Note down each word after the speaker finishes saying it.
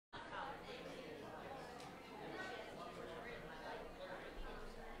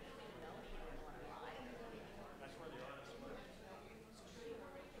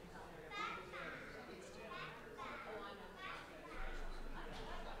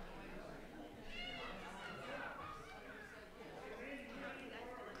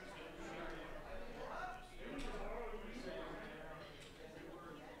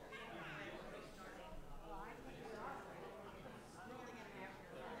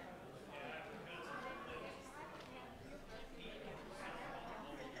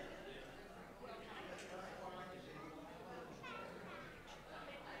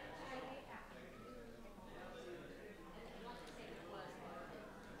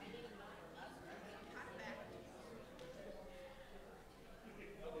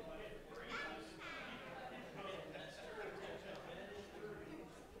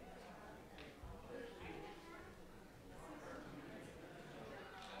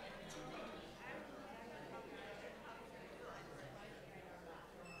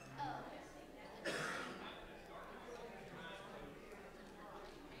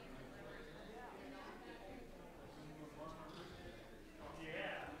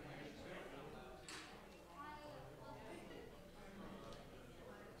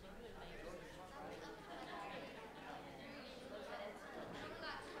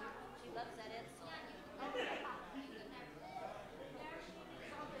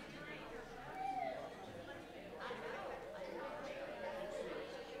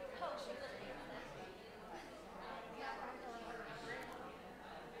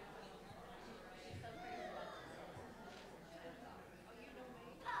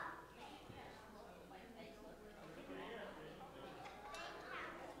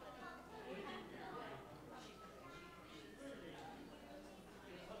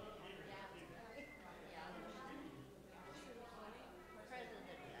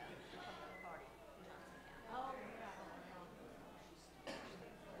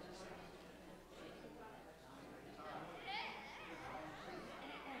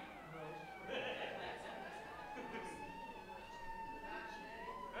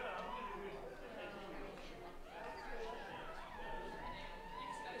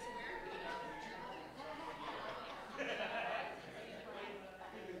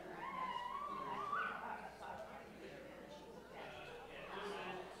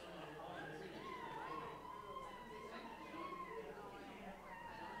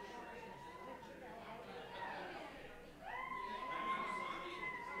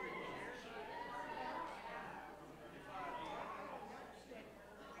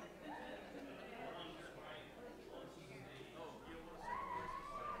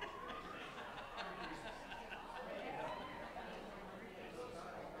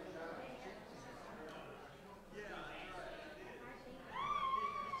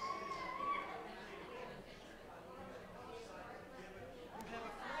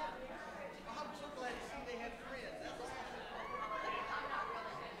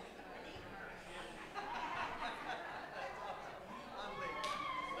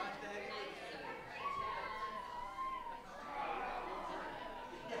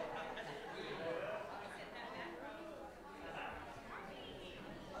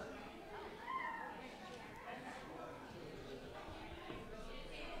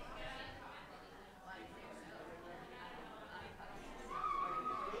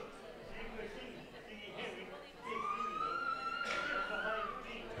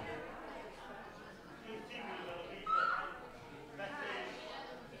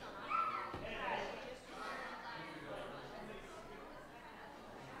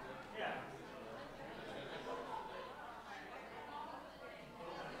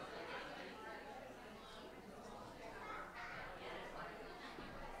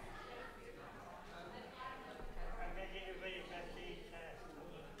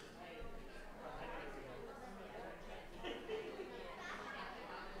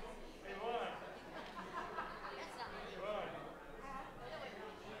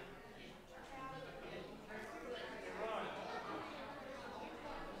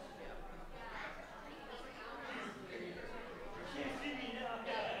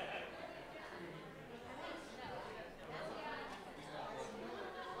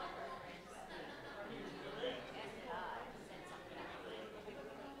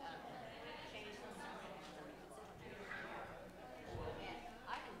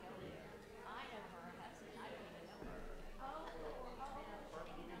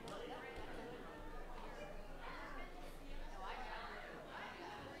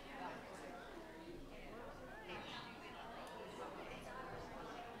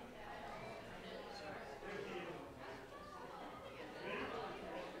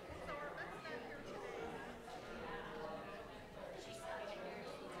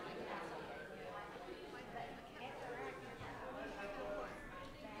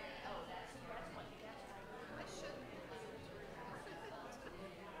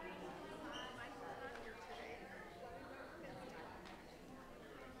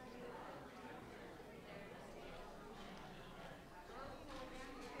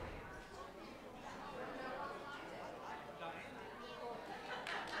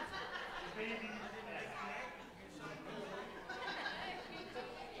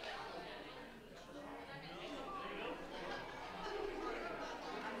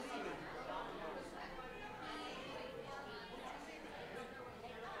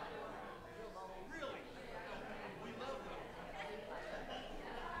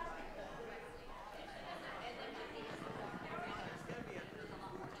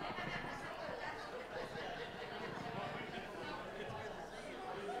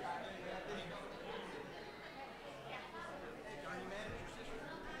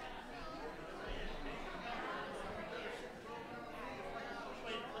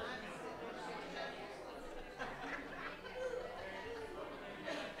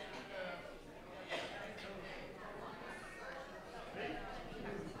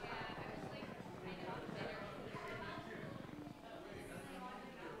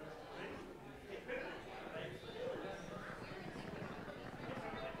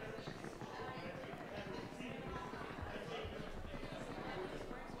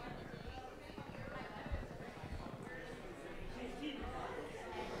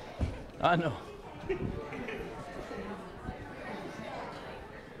I know.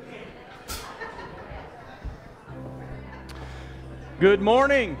 Good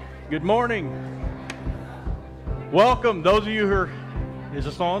morning. Good morning. Welcome. Those of you who are, is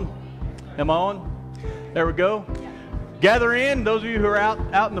this on? Am I on? There we go. Gather in. Those of you who are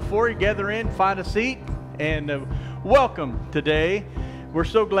out in the foyer, gather in, find a seat, and welcome today. We're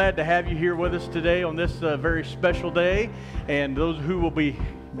so glad to have you here with us today on this very special day, and those who will be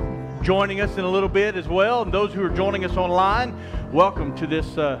joining us in a little bit as well, and those who are joining us online, welcome to this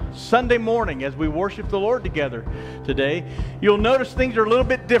Sunday morning as we worship the Lord together today. You'll notice things are a little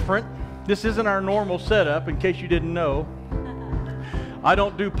bit different. This isn't our normal setup, in case you didn't know. I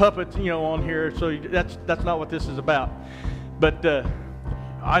don't do puppets, on here, so that's not what this is about. But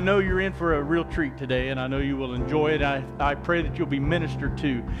I know you're in for a real treat today, and I know you will enjoy it. I pray that you'll be ministered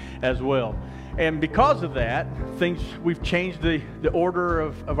to as well. And because of that, we've changed the order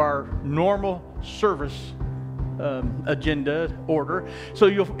of our normal service agenda order. So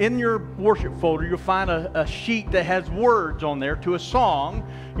in your worship folder, you'll find a sheet that has words on there to a song.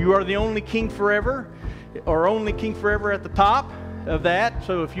 You Are the Only King Forever, or Only King Forever at the top of that.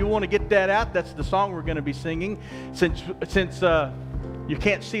 So if you want to get that out, that's the song we're going to be singing. Since you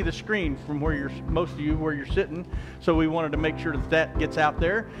can't see the screen from where you're sitting, so we wanted to make sure that gets out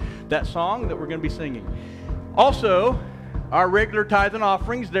there, that song that we're going to be singing. Also, our regular tithe and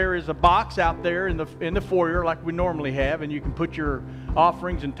offerings, there is a box out there in the foyer like we normally have, and you can put your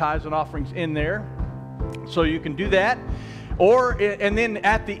offerings and tithes and offerings in there, so you can do that. And then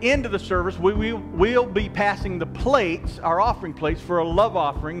at the end of the service, we'll be passing the plates, our offering plates, for a love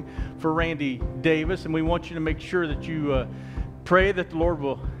offering for Randy Davis, and we want you to make sure that you pray that the Lord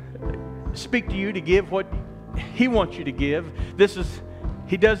will speak to you to give what He wants you to give.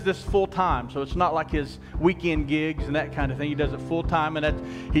 He does this full time, so it's not like his weekend gigs and that kind of thing. He does it full time,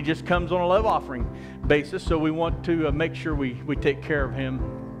 and he just comes on a love offering basis. So we want to make sure we take care of him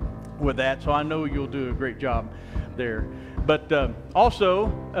with that. So I know you'll do a great job there. But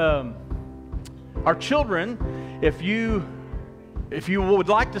also, our children, if you would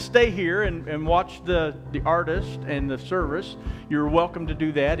like to stay here and watch the artist and the service, you're welcome to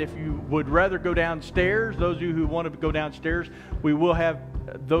do that. If you would rather go downstairs, those of you who want to go downstairs, we will have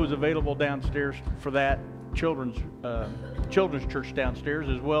those available downstairs for that children's church downstairs,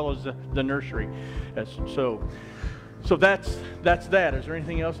 as well as the nursery. So that's that. Is there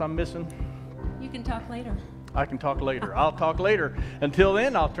anything else I'm missing? You can talk later. I can talk later. I'll talk later. Until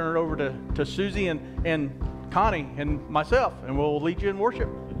then, I'll turn it over to Susie and Connie and myself, and we'll lead you in worship.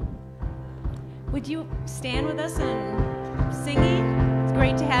 Would you stand with us in singing? It's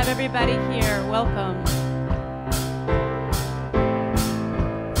great to have everybody here. Welcome.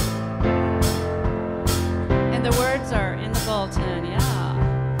 And the words are in the bulletin, yeah.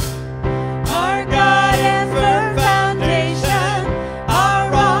 Our God and firm foundation, our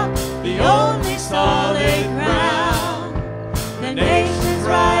rock, the only solid ground. The nations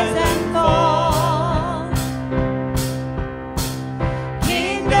rise and fall.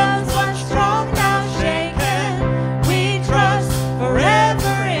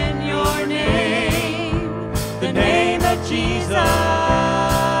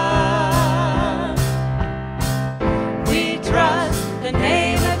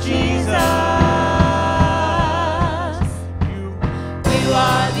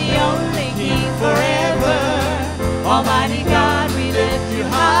 Almighty God, we lift you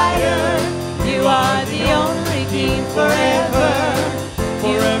higher. You are the only King forever,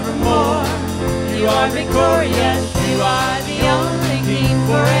 forevermore. You are victorious. You are the only King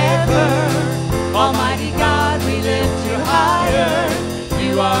forever.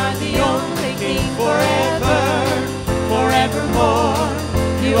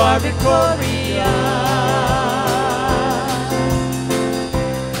 victorious.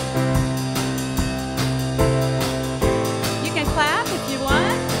 You can clap if you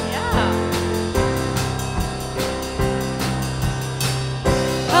want. Yeah.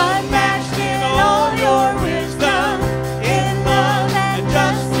 Unmatched in all your wisdom, in love and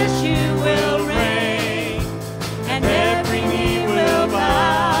justice you will reign, and every knee will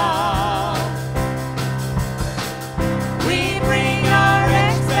bow. We bring our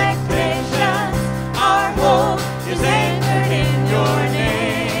expectations, our hope is anchored in your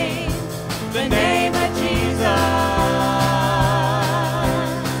name, the name of Jesus.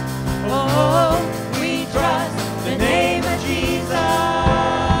 Oh, we trust the name of Jesus.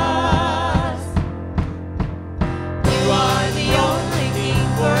 You are the only King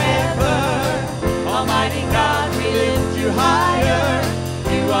forever. Almighty God, we lift you higher.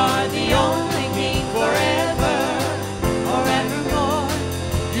 You are the only King forever, forevermore.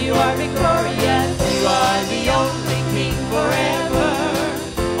 You are victorious. You are the only King forever.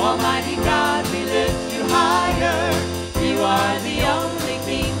 Almighty God, we lift you higher. You are the only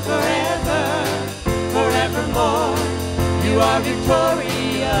King forever, forevermore. You are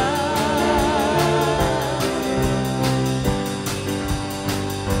victorious.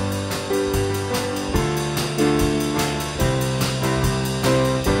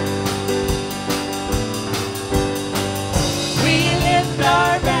 We lift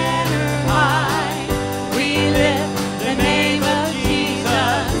our banner high. We lift the name of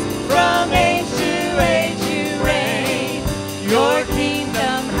Jesus. From age to age you reign. Your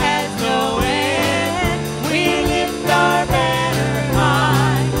kingdom has no end. We lift our banner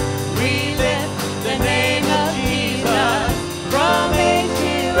high. We lift the name of Jesus. From age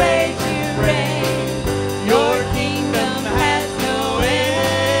to age you reign. Your kingdom has no end.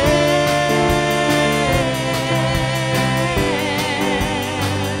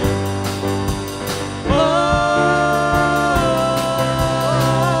 Oh,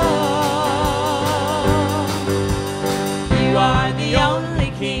 you are the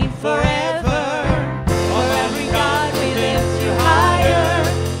only King forever. Almighty God, we lift you higher.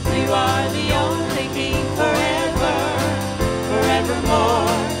 You are the only King forever, forevermore.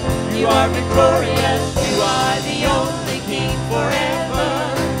 You are victorious. You are the only King forever.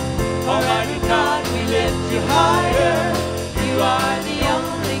 Almighty God, we lift you higher. You are the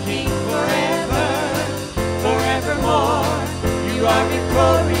only King forever, forevermore. You are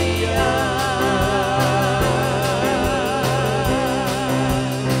victorious.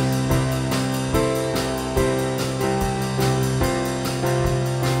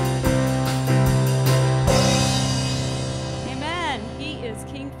 Amen. He is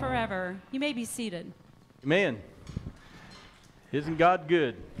King forever. You may be seated. Amen. Isn't God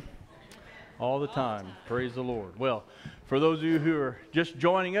good? All the time. Praise the Lord. Well, for those of you who are just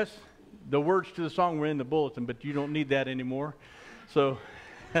joining us, the words to the song were in the bulletin, but you don't need that anymore. So,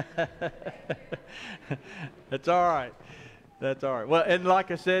 that's all right. That's all right. Well, and like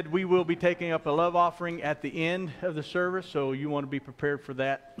I said, we will be taking up a love offering at the end of the service, so you want to be prepared for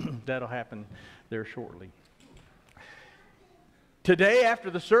that. That'll happen there shortly. Today, after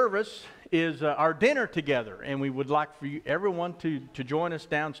the service, is our dinner together, and we would like for you, everyone to join us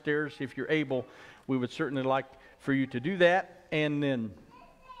downstairs if you're able. We would certainly like for you to do that, and then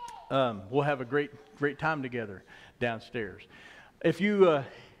we'll have a great time together downstairs. If you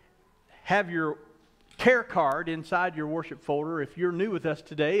have your care card inside your worship folder, if you're new with us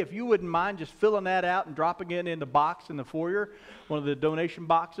today, if you wouldn't mind just filling that out and dropping it in the box in the foyer, one of the donation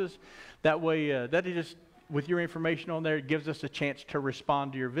boxes, that way that is just with your information on there, it gives us a chance to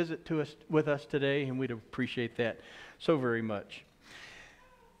respond to your visit to us with us today, and we'd appreciate that so very much.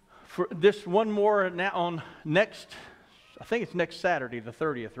 For this one more now on next, I think it's next Saturday, the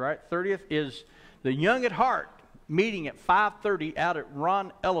 30th, right? 30th is the Young at Heart meeting at 5:30 out at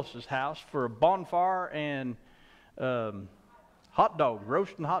Ron Ellis's house for a bonfire and hot dogs,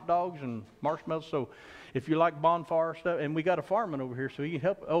 roasting hot dogs and marshmallows. So if you like bonfire stuff, and we got a fireman over here, so he can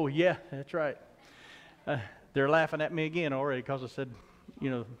help. Oh yeah, that's right. They're laughing at me again already because I said, you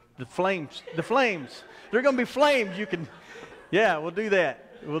know, the flames. They're going to be flames. You can, yeah, we'll do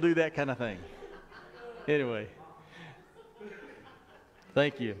that. We'll do that kind of thing. Anyway,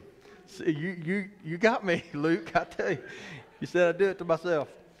 thank you. So you got me, Luke. I tell you, you said I'd do it to myself.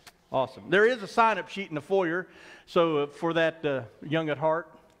 Awesome. There is a sign-up sheet in the foyer, so for that Young at Heart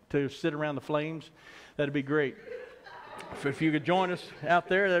to sit around the flames, that'd be great. If you could join us out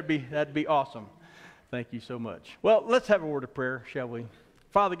there, that'd be awesome. Thank you so much. Well, let's have a word of prayer, shall we?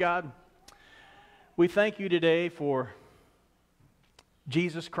 Father God, we thank you today for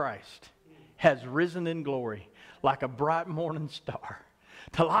Jesus Christ has risen in glory like a bright morning star.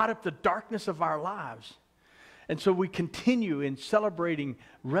 to light up the darkness of our lives. And so we continue in celebrating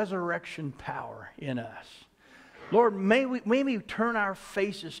resurrection power in us. Lord, may we turn our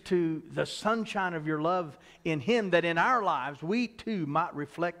faces to the sunshine of your love in him, that in our lives we too might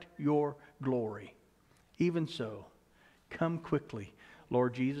reflect your glory. Even so, come quickly,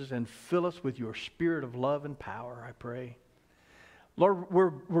 Lord Jesus, and fill us with your spirit of love and power, I pray. Lord,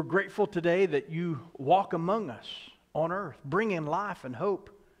 we're grateful today that you walk among us on earth, bringing life and hope.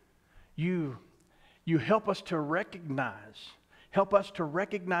 You help us to recognize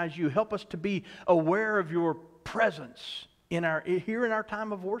you. Help us to be aware of your presence here in our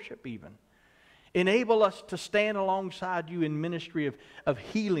time of worship even. Enable us to stand alongside you in ministry of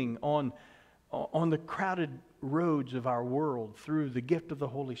healing on the crowded roads of our world through the gift of the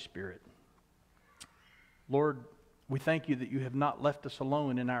Holy Spirit. Lord, we thank you that you have not left us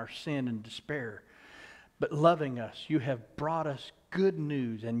alone in our sin and despair, but loving us, you have brought us good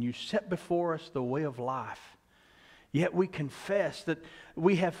news, and you set before us the way of life. Yet we confess that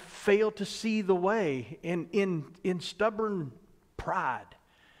we have failed to see the way. In stubborn pride,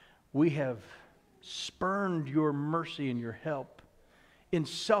 we have spurned your mercy and your help. In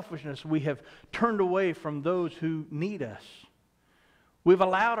selfishness, we have turned away from those who need us. We've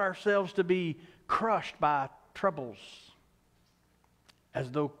allowed ourselves to be crushed by troubles,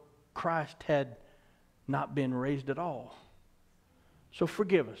 as though Christ had not been raised at all. So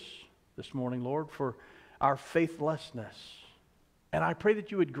forgive us this morning, Lord, for our faithlessness. And I pray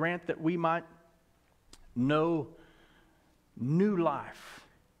that you would grant that we might know new life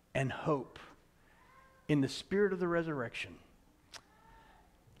and hope in the spirit of the resurrection.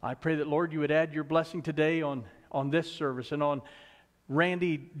 I pray that, Lord, you would add your blessing today on this service and on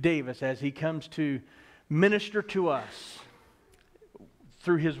Randy Davis as he comes to minister to us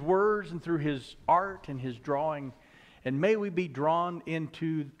through his words and through his art and his drawing. And may we be drawn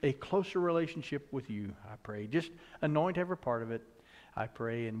into a closer relationship with you, I pray. Just anoint every part of it, I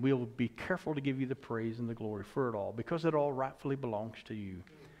pray, and we'll be careful to give you the praise and the glory for it all, because it all rightfully belongs to you.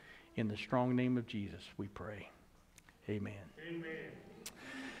 In the strong name of Jesus, we pray. Amen. Amen.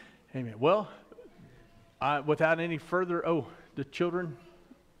 Amen. Well, without any further, the children,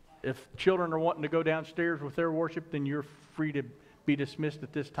 if children are wanting to go downstairs with their worship, then you're free to be dismissed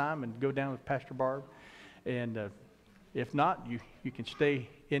at this time and go down with Pastor Barb. And if not, you can stay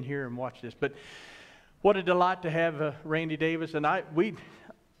in here and watch this. But what a delight to have Randy Davis. And I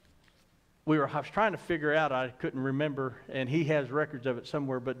was trying to figure out, I couldn't remember, and he has records of it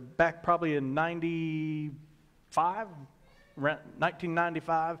somewhere, but back probably in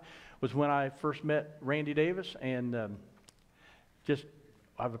 1995 was when I first met Randy Davis, and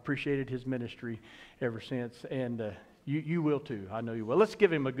I've appreciated his ministry ever since, and you will too. I know you will. Let's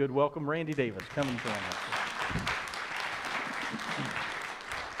give him a good welcome. Randy Davis, come and join us.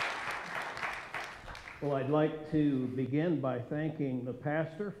 Well, I'd like to begin by thanking the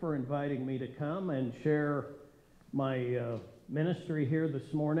pastor for inviting me to come and share my ministry here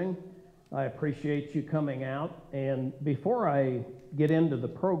this morning. I appreciate you coming out. And before I get into the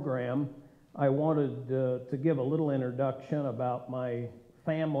program, I wanted to give a little introduction about my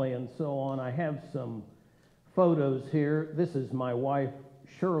family and so on. I have some photos here. This is my wife,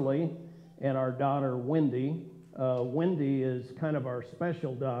 Shirley, and our daughter, Wendy. Wendy is kind of our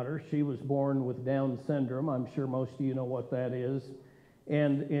special daughter. She was born with Down syndrome. I'm sure most of you know what that is.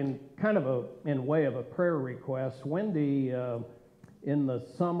 And in way of a prayer request, Wendy, in the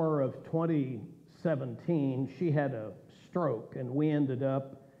summer of 2017, she had a stroke, and we ended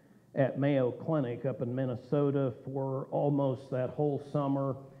up at Mayo Clinic up in Minnesota for almost that whole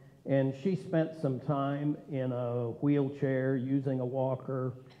summer. And she spent some time in a wheelchair using a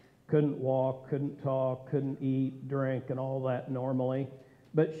walker. Couldn't walk, couldn't talk, couldn't eat, drink, and all that normally.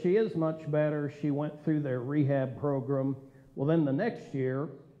 But she is much better. She went through their rehab program. Well, then the next year,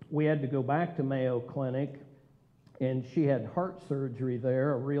 we had to go back to Mayo Clinic, and she had heart surgery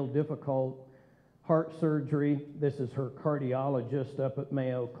there, a real difficult heart surgery. This is her cardiologist up at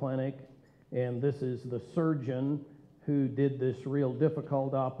Mayo Clinic, and this is the surgeon who did this real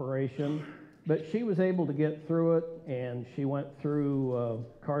difficult operation. But she was able to get through it, and she went through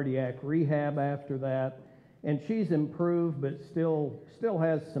cardiac rehab after that. And she's improved, but still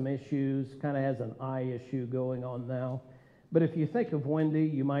has some issues, kind of has an eye issue going on now. But if you think of Wendy,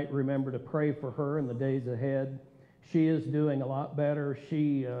 you might remember to pray for her in the days ahead. She is doing a lot better.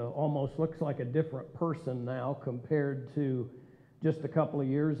 She almost looks like a different person now compared to just a couple of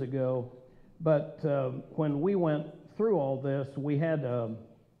years ago. But when we went through all this, we had...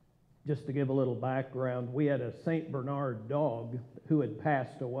 just to give a little background, we had a St. Bernard dog who had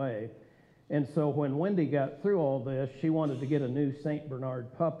passed away. And so when Wendy got through all this, she wanted to get a new St.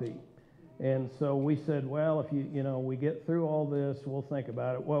 Bernard puppy. And so we said, well, if we get through all this, we'll think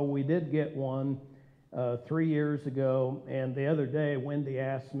about it. Well, we did get one 3 years ago, and the other day Wendy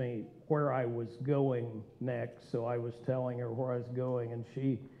asked me where I was going next, so I was telling her where I was going, and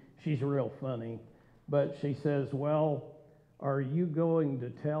she's real funny. But she says, well, are you going to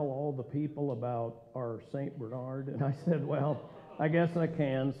tell all the people about our St. Bernard? And I said, well, I guess I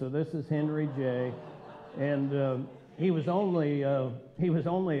can. So this is Henry J. And he was only a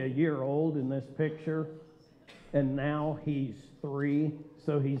year old in this picture, and now he's 3,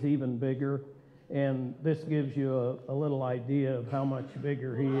 so he's even bigger. And this gives you a little idea of how much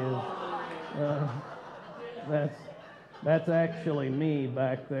bigger he is. That's actually me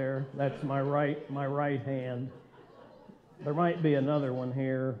back there. That's my right hand. There might be another one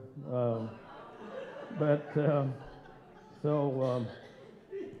here,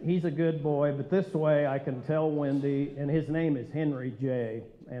 he's a good boy. But this way, I can tell Wendy, and his name is Henry J.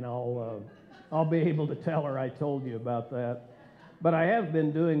 And I'll be able to tell her I told you about that. But I have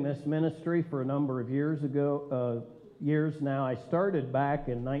been doing this ministry for a number of years now. I started back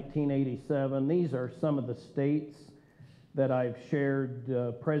in 1987. These are some of the states that I've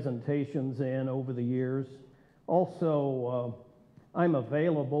shared presentations in over the years. Also, I'm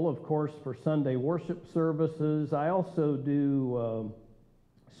available, of course, for Sunday worship services. I also do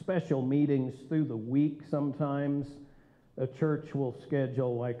special meetings through the week sometimes. A church will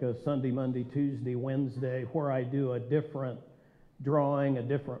schedule like a Sunday, Monday, Tuesday, Wednesday, where I do a different drawing, a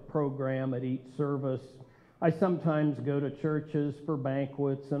different program at each service. I sometimes go to churches for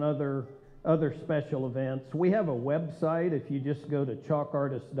banquets and other special events. We have a website. If you just go to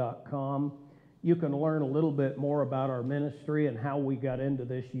chalkartist.com, you can learn a little bit more about our ministry and how we got into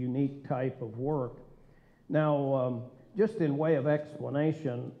this unique type of work. Now, just in way of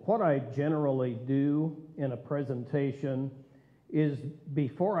explanation, what I generally do in a presentation is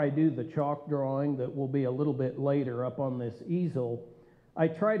before I do the chalk drawing that will be a little bit later up on this easel, I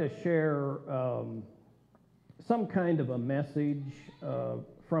try to share some kind of a message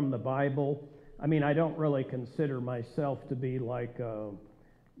from the Bible. I mean, I don't really consider myself to be like a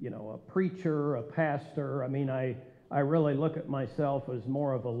preacher, a pastor. I mean, I really look at myself as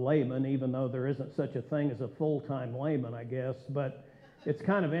more of a layman, even though there isn't such a thing as a full-time layman, I guess. But it's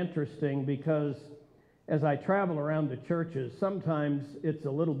kind of interesting because as I travel around to churches, sometimes it's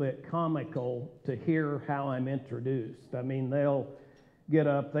a little bit comical to hear how I'm introduced. I mean, they'll get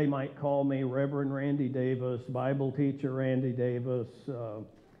up, they might call me Reverend Randy Davis, Bible teacher Randy Davis,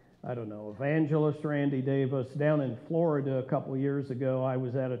 evangelist Randy Davis. Down in Florida a couple years ago, I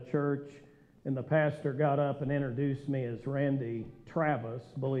was at a church, and the pastor got up and introduced me as Randy Travis,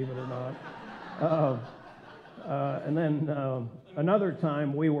 believe it or not. And then another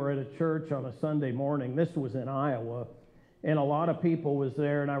time we were at a church on a Sunday morning. This was in Iowa, and a lot of people was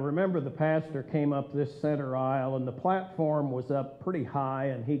there. And I remember the pastor came up this center aisle, and the platform was up pretty high,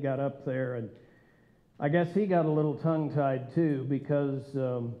 and he got up there, and I guess he got a little tongue-tied too, because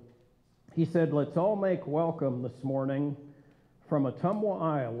he said, "Let's all make welcome this morning from Ottumwa,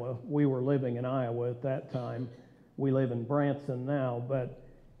 Iowa." We were living in Iowa at that time. We live in Branson now, but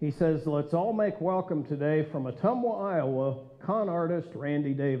he says, "Let's all make welcome today from Ottumwa, Iowa, con artist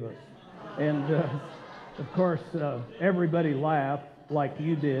Randy Davis." And of course, everybody laughed like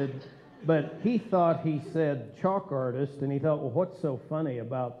you did, but he thought he said chalk artist, and he thought, well, what's so funny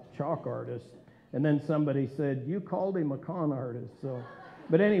about chalk artist? And then somebody said, you called him a con artist. So,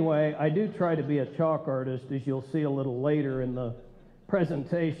 but anyway, I do try to be a chalk artist, as you'll see a little later in the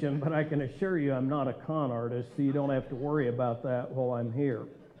presentation, but I can assure you I'm not a con artist, so you don't have to worry about that while I'm here.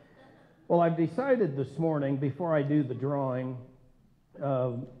 Well, I've decided this morning, before I do the drawing,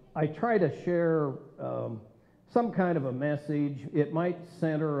 I try to share some kind of a message. It might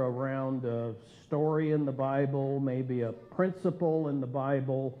center around a story in the Bible, maybe a principle in the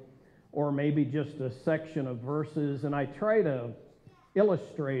Bible, or maybe just a section of verses, and I try to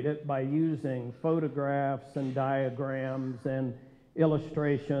illustrate it by using photographs and diagrams and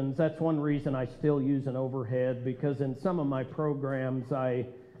illustrations. That's one reason I still use an overhead, because in some of my programs I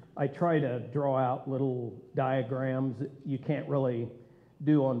try to draw out little diagrams that you can't really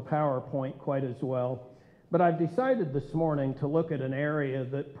do on PowerPoint quite as well. But I've decided this morning to look at an area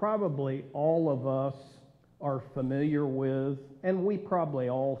that probably all of us are familiar with, and we probably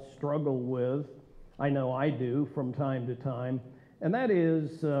all struggle with. I know I do from time to time, and that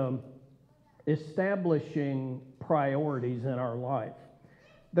is establishing priorities in our life.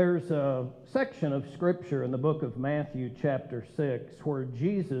 There's a section of Scripture in the book of Matthew chapter 6 where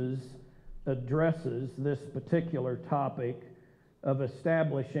Jesus addresses this particular topic of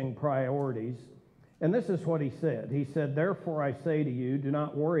establishing priorities. And this is what he said. He said, "Therefore I say to you, do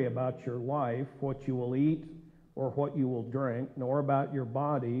not worry about your life, what you will eat or what you will drink, nor about your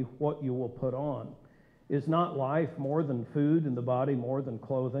body, what you will put on. Is not life more than food, and the body more than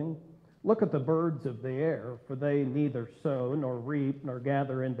clothing? Look at the birds of the air, for they neither sow nor reap nor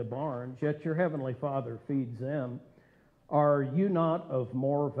gather into barns, yet your heavenly Father feeds them. Are you not of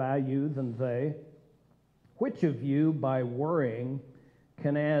more value than they? Which of you, by worrying,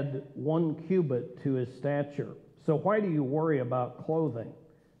 can add 1 cubit to his stature? So why do you worry about clothing?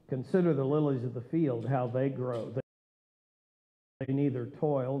 Consider the lilies of the field, how they grow. They neither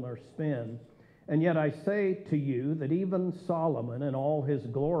toil nor spin. And yet I say to you that even Solomon in all his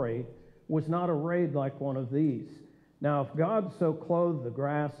glory was not arrayed like one of these. Now if God so clothed the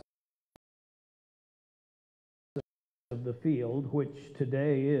grass of the field, which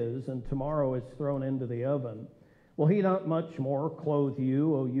today is and tomorrow is thrown into the oven, will he not much more clothe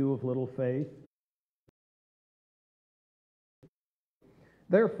you, O you of little faith?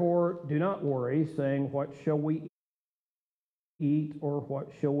 Therefore do not worry, saying, what shall we eat, or what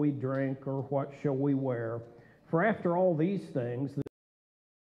shall we drink, or what shall we wear? For after all these things the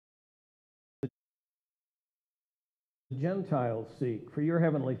Gentiles seek, for your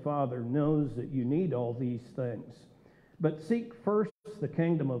heavenly Father knows that you need all these things. But seek first the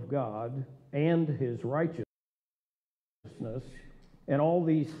kingdom of God and his righteousness, and all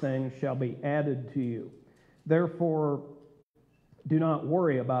these things shall be added to you. Therefore do not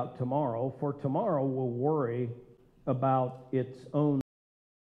worry about tomorrow, for tomorrow will worry about its own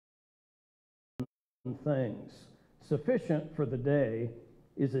things. Sufficient for the day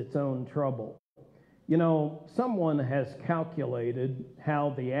is its own trouble. You know, someone has calculated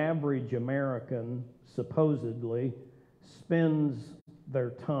how the average American supposedly spends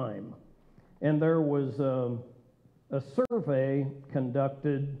their time. And there was a survey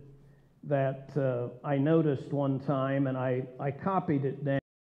conducted that I noticed one time, and I copied it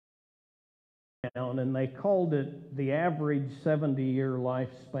down, and they called it the average 70-year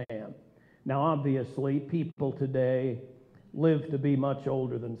lifespan. Now, obviously, people today live to be much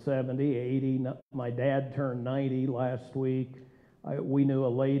older than 70, 80. My dad turned 90 last week. We knew a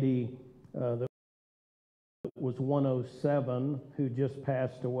lady that was 107 who just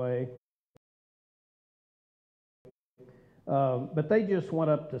passed away. But they just went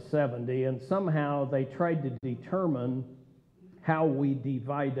up to 70, and somehow they tried to determine how we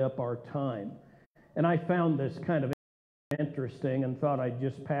divide up our time. And I found this kind of interesting and thought I'd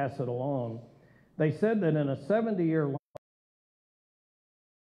just pass it along. They said that in a 70-year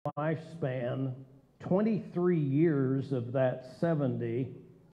lifespan, 23 years of that 70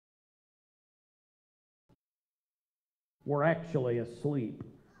 were actually asleep.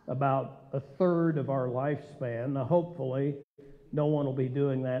 About a third of our lifespan. Now, hopefully, no one will be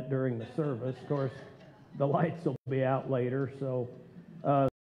doing that during the service. Of course, the lights will be out later. So,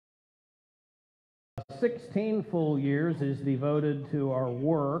 16 full years is devoted to our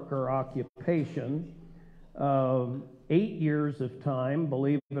work or occupation. 8 years of time,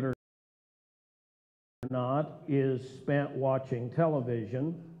 believe it or not, is spent watching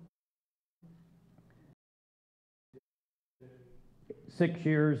television. 6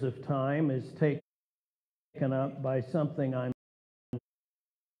 years of time is taken up by something I'm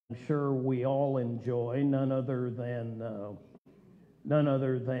sure we all enjoy, none other than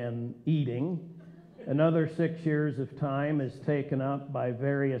eating. Another 6 years of time is taken up by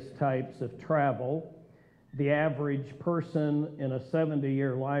various types of travel. The average person in a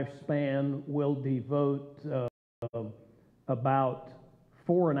 70-year lifespan will devote about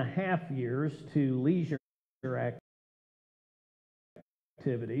 4.5 years to leisure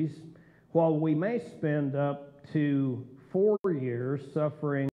activities, while we may spend up to 4 years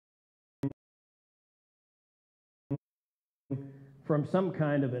suffering from some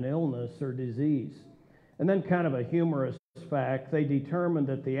kind of an illness or disease. And then, kind of a humorous fact, they determined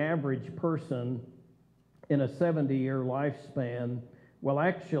that the average person in a 70-year lifespan will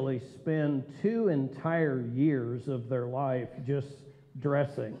actually spend 2 entire years of their life just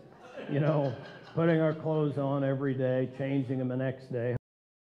dressing, you know, putting our clothes on every day, changing them the next day,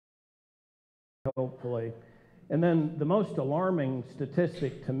 hopefully. And then the most alarming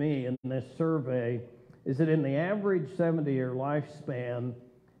statistic to me in this survey is that in the average 70-year lifespan,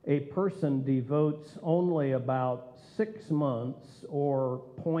 a person devotes only about 6 months or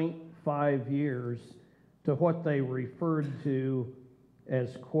 0.5 years to what they referred to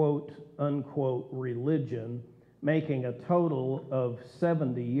as quote, unquote, religion, making a total of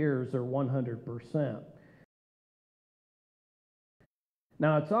 70 years or 100%.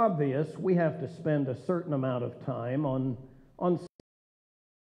 Now, it's obvious we have to spend a certain amount of time on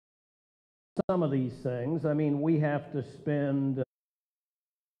some of these things. I mean, we have to spend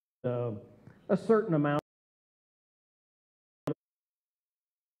a certain amount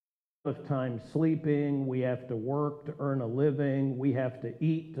of time sleeping. We have to work to earn a living. We have to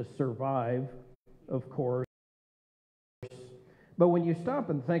eat to survive, of course. But when you stop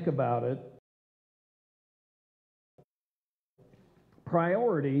and think about it,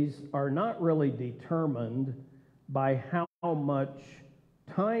 priorities are not really determined by how much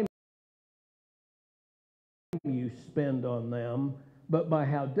time you spend on them, but by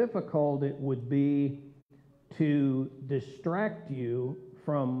how difficult it would be to distract you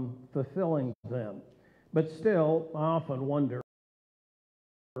from fulfilling them. But still, I often wonder,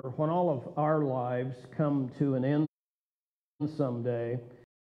 when all of our lives come to an end someday,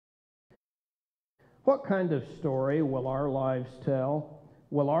 what kind of story will our lives tell?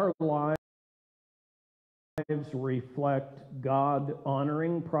 Will our lives reflect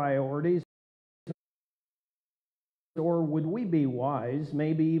God-honoring priorities? Or would we be wise,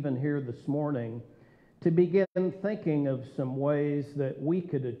 maybe even here this morning, to begin thinking of some ways that we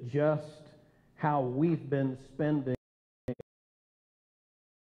could adjust how we've been spending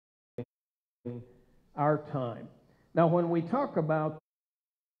our time? Now, when we talk about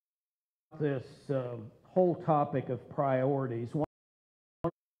this whole topic of priorities, one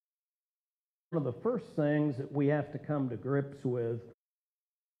of the first things that we have to come to grips with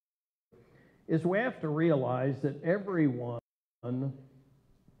is we have to realize that everyone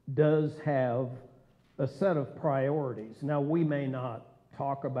does have a set of priorities. Now, we may not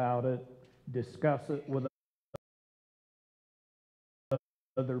talk about it, discuss it with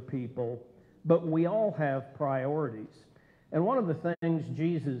other people, but we all have priorities. And one of the things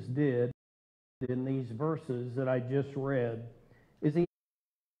Jesus did in these verses that I just read is he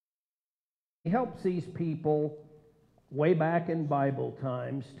helps these people way back in Bible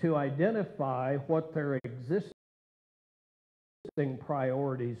times to identify what their existing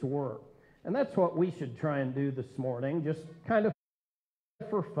priorities were. And that's what we should try and do this morning, just kind of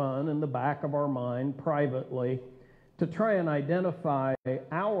for fun in the back of our mind privately, to try and identify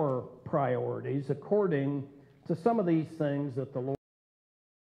our priorities according to some of these things that the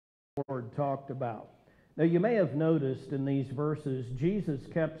Lord talked about. Now, you may have noticed in these verses, Jesus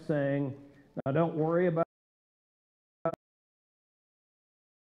kept saying, now don't worry about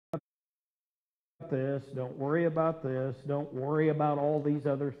this, don't worry about this, don't worry about all these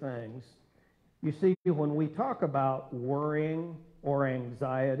other things. You see, when we talk about worrying or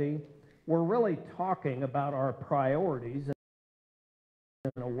anxiety, we're really talking about our priorities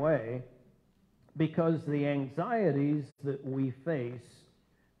in a way, because the anxieties that we face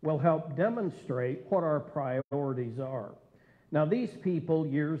will help demonstrate what our priorities are. Now, these people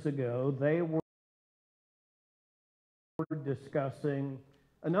years ago, they were discussing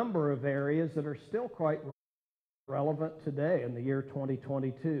a number of areas that are still quite relevant today in the year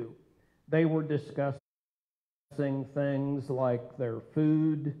 2022. They were discussing things like their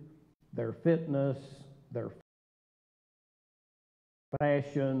food, their fitness, their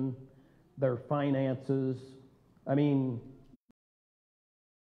fashion, their finances. I mean,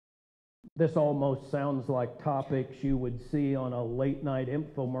 this almost sounds like topics you would see on a late-night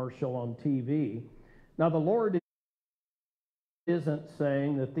infomercial on TV. Now, the Lord isn't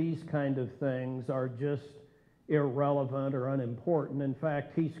saying that these kind of things are just irrelevant or unimportant. In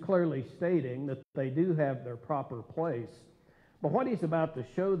fact, He's clearly stating that they do have their proper place. But what He's about to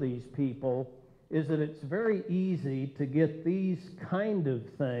show these people is that it's very easy to get these kind of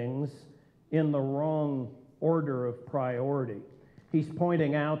things in the wrong order of priority. He's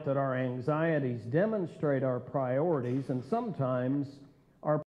pointing out that our anxieties demonstrate our priorities, and sometimes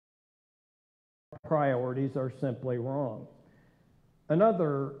our priorities are simply wrong.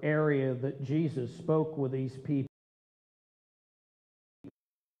 Another area that Jesus spoke with these people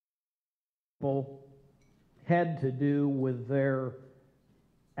had to do with their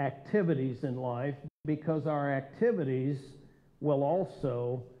activities in life, because our activities will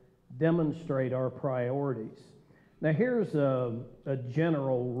also demonstrate our priorities. Now, here's a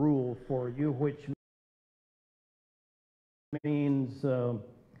general rule for you, which means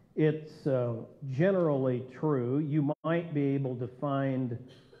it's generally true. You might be able to find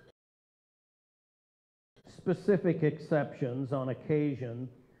specific exceptions on occasion,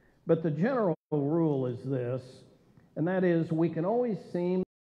 but the general rule is this, and that is we can always seem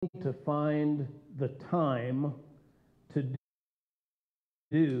to find the time to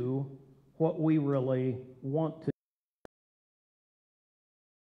do what we really want to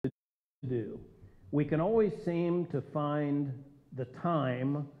do. We can always seem to find the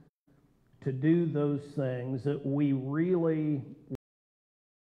time to do those things that we really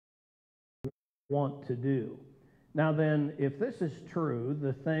want to do. Now then, if this is true,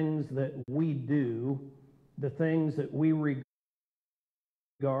 the things that we do, the things that we regard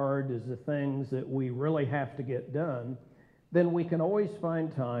as the things that we really have to get done, then we can always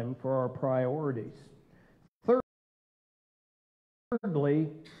find time for our priorities. Thirdly,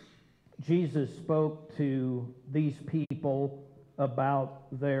 Jesus spoke to these people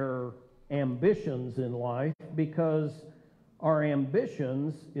about their ambitions in life, because our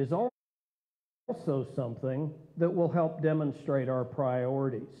ambitions is also something that will help demonstrate our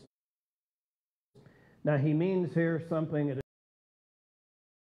priorities. Now, he means here something that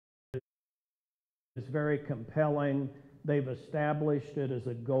is very compelling. They've established it as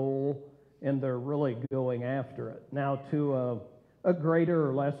a goal, and they're really going after it. Now, to a greater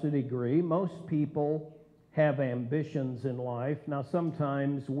or lesser degree, most people have ambitions in life. Now,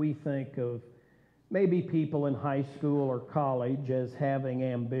 sometimes we think of maybe people in high school or college as having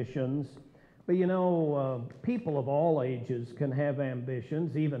ambitions. But you know, people of all ages can have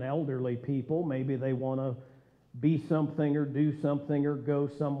ambitions, even elderly people. Maybe they want to be something or do something or go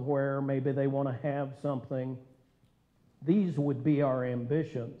somewhere. Maybe they want to have something. These would be our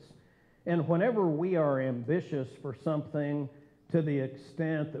ambitions. And whenever we are ambitious for something to the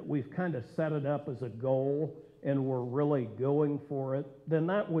extent that we've kind of set it up as a goal and we're really going for it, then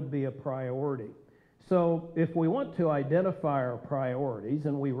that would be a priority. So if we want to identify our priorities,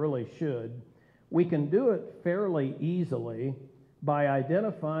 and we really should, we can do it fairly easily by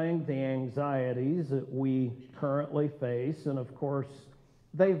identifying the anxieties that we currently face, and of course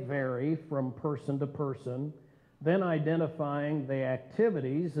they vary from person to person, then identifying the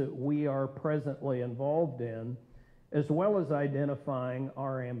activities that we are presently involved in, as well as identifying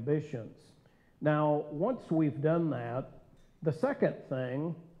our ambitions. Now, once we've done that, the second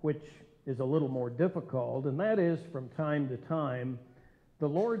thing, which is a little more difficult, and that is from time to time, the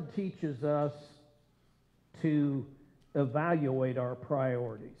Lord teaches us to evaluate our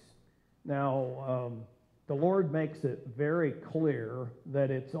priorities. Now, the Lord makes it very clear that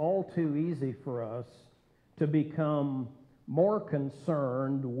it's all too easy for us to become more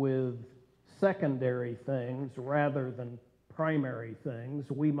concerned with secondary things rather than primary things.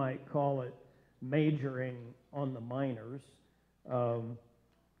 We might call it majoring on the minors.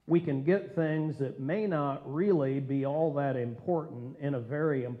 We can get things that may not really be all that important in a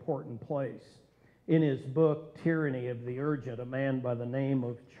very important place. In his book, Tyranny of the Urgent, a man by the name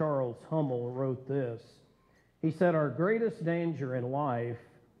of Charles Hummel wrote this. He said, "Our greatest danger in life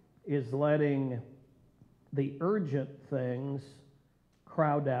is letting the urgent things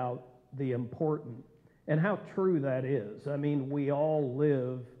crowd out the important." And how true that is. I mean, we all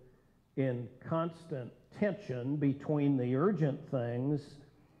live in constant tension between the urgent things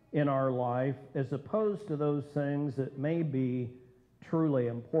in our life as opposed to those things that may be truly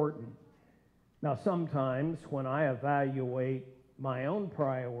important. Now, sometimes when I evaluate my own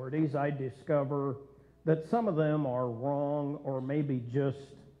priorities, I discover that some of them are wrong or maybe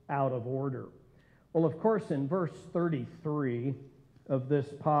just out of order. Well, of course, in verse 33 of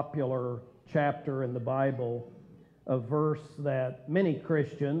this popular chapter in the Bible, a verse that many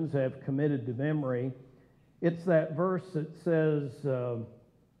Christians have committed to memory, it's that verse that says,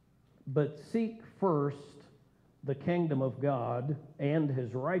 "But seek first the kingdom of God and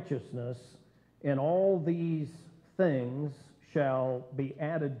his righteousness, and all these things shall be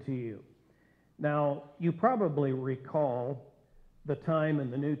added to you." Now, you probably recall the time in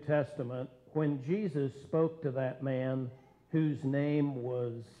the New Testament when Jesus spoke to that man whose name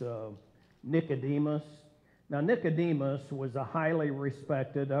was Nicodemus. Now, Nicodemus was a highly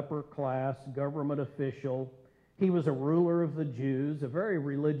respected upper-class government official. He was a ruler of the Jews, a very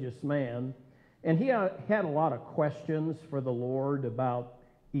religious man, and he had a lot of questions for the Lord about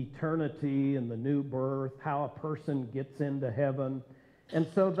eternity and the new birth, how a person gets into heaven. And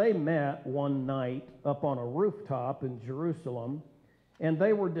so they met one night up on a rooftop in Jerusalem, and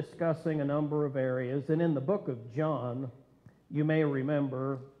they were discussing a number of areas. And in the book of John, you may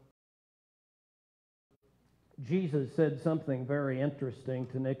remember, Jesus said something very interesting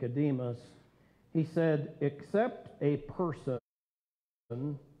to Nicodemus. He said, "Except a person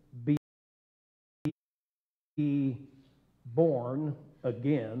be born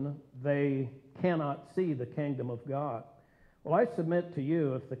again, they cannot see the kingdom of God." Well, I submit to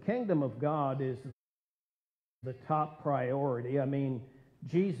you, if the kingdom of God is the top priority, I mean,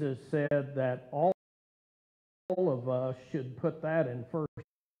 Jesus said that all of us should put that in first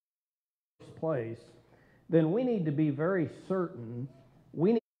place, then we need to be very certain,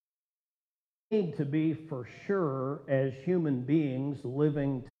 we need to be for sure as human beings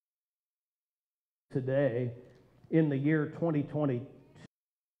living today in the year 2022,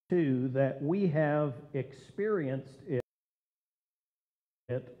 too, that we have experienced it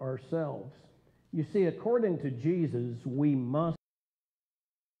ourselves. You see, according to Jesus, we must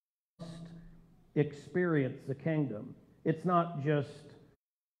experience the kingdom. It's not just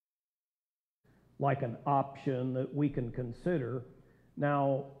like an option that we can consider.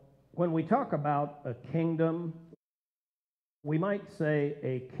 Now, when we talk about a kingdom, we might say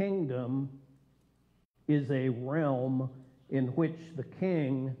a kingdom is a realm in which the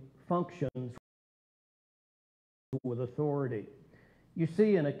king functions with authority. You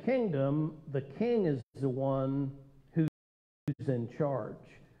see, in a kingdom, the king is the one who's in charge.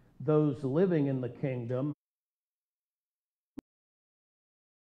 Those living in the kingdom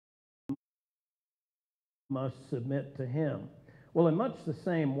must submit to him. Well, in much the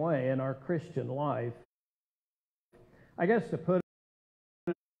same way in our Christian life, I guess to put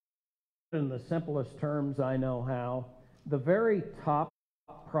it in the simplest terms I know how, the very top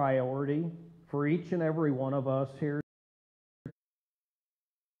priority for each and every one of us here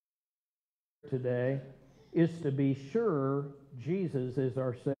today is to be sure Jesus is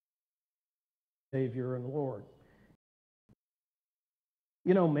our Savior and Lord.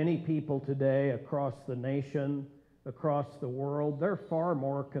 You know, many people today across the nation, across the world, they're far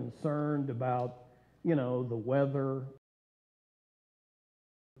more concerned about, the weather,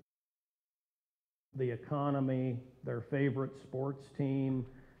 the economy, their favorite sports team,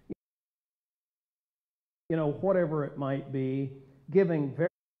 whatever it might be, giving very,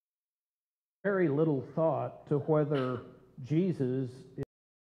 very little thought to whether Jesus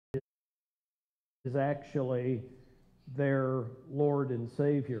is actually their Lord and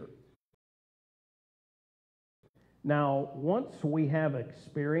Savior. Now, once we have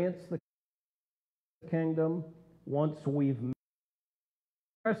experienced the kingdom, once we've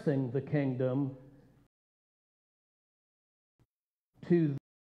expressing the kingdom to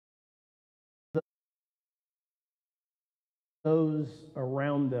those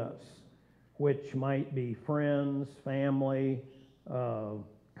around us, which might be friends, family,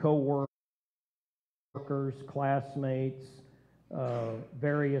 co-workers, classmates,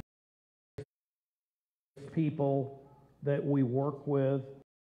 various people that we work with.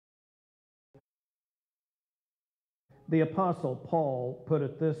 The Apostle Paul put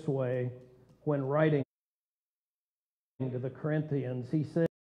it this way when writing to the Corinthians. He said,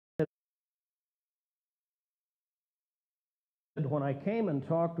 "When I came and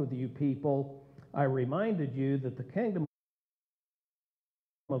talked with you people, I reminded you that the kingdom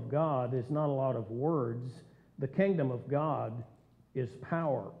of God is not a lot of words. The kingdom of God is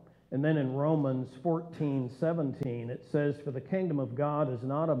power." And then in Romans 14:17, it says, "For the kingdom of God is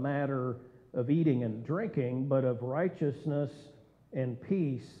not a matter of eating and drinking, but of righteousness and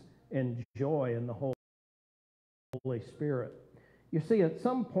peace and joy in the Holy Spirit." You see, at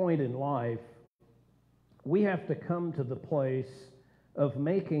some point in life, we have to come to the place of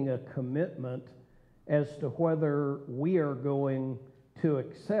making a commitment as to whether we are going to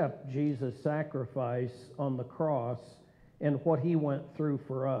accept Jesus' sacrifice on the cross and what he went through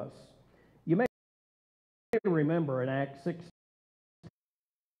for us. You may remember in Acts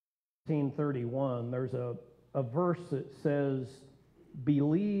 16:31, there's a verse that says,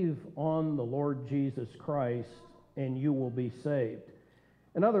 "Believe on the Lord Jesus Christ and you will be saved."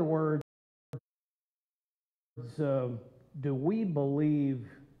 In other words, do we believe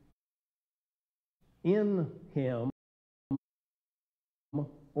in him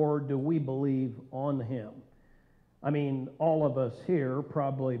or do we believe on him? I mean, all of us here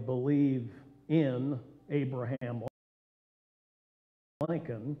probably believe in Abraham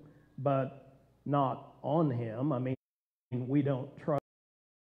Lincoln, but not on him. I mean, we don't trust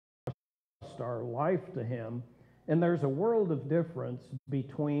our life to him. And there's a world of difference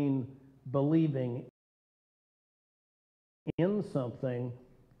between believing in something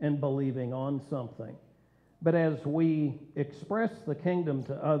and believing on something. But as we express the kingdom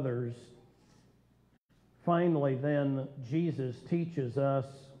to others, finally then Jesus teaches us,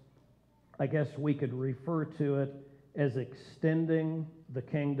 I guess we could refer to it as extending the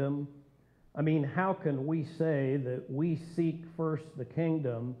kingdom. I mean, how can we say that we seek first the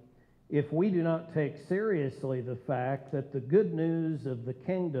kingdom if we do not take seriously the fact that the good news of the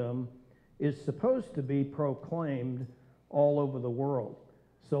kingdom is supposed to be proclaimed all over the world?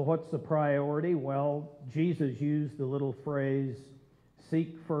 So what's the priority? Well, Jesus used the little phrase,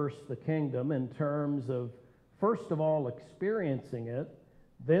 "Seek first the kingdom," in terms of, first of all, experiencing it,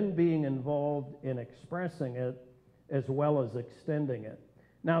 then being involved in expressing it, as well as extending it.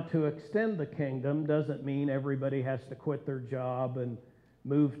 Now, to extend the kingdom doesn't mean everybody has to quit their job and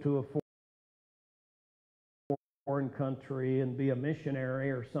move to a foreign country and be a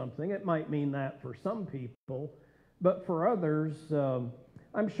missionary or something. It might mean that for some people, but for others,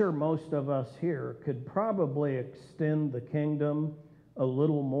 I'm sure most of us here could probably extend the kingdom a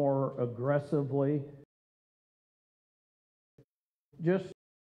little more aggressively, just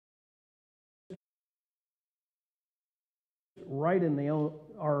right in the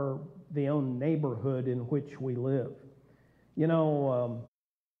own neighborhood in which we live. You know,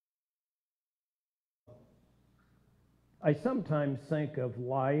 I sometimes think of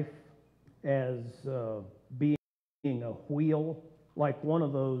life as being a wheel, like one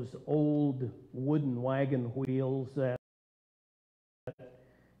of those old wooden wagon wheels that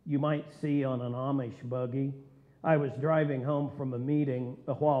you might see on an Amish buggy. I was driving home from a meeting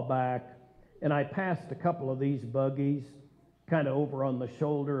a while back, and I passed a couple of these buggies kind of over on the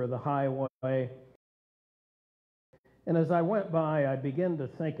shoulder of the highway. And as I went by, I began to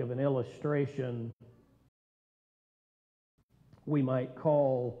think of an illustration we might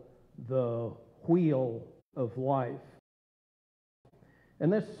call the wheel of life.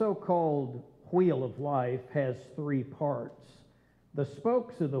 And this so-called wheel of life has three parts. The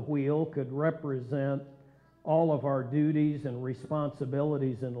spokes of the wheel could represent all of our duties and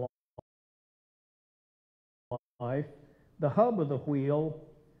responsibilities in life. The hub of the wheel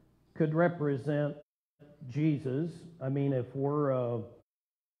could represent Jesus. I mean, if we're a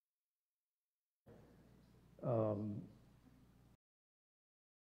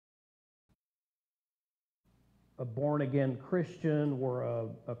born-again Christian, we're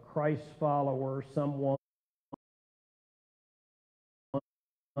a Christ follower, someone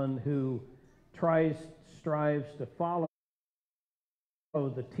who strives to follow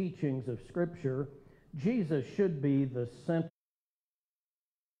the teachings of Scripture, Jesus should be the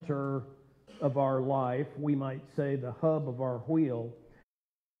center of our life. We might say the hub of our wheel.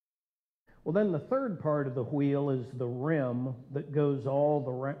 Well, then the third part of the wheel is the rim that goes all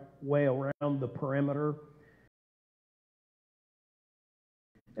the way around the perimeter.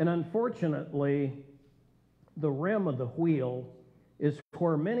 And unfortunately, the rim of the wheel is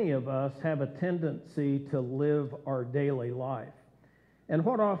where many of us have a tendency to live our daily life. And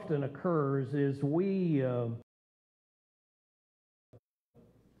what often occurs is we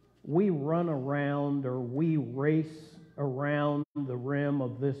run around, or we race around the rim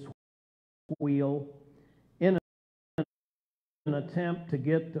of this wheel in an attempt to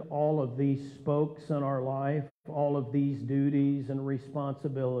get to all of these spokes in our life, all of these duties and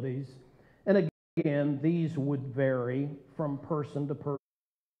responsibilities. And again, these would vary from person to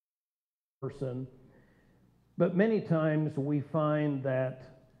person. But many times we find that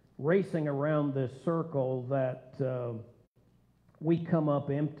racing around this circle that we come up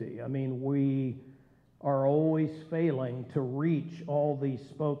empty. I mean, we are always failing to reach all these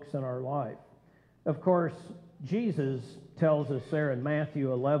spokes in our life. Of course, Jesus tells us there in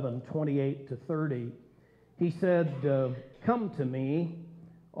Matthew 11:28-30, he said, "Come to me,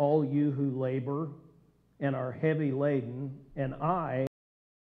 all you who labor and are heavy laden, and I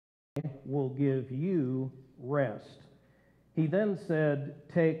will give you rest." He then said,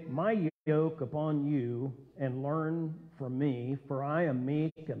 "Take my yoke upon you and learn from me, for I am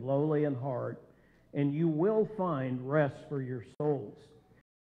meek and lowly in heart, and you will find rest for your souls."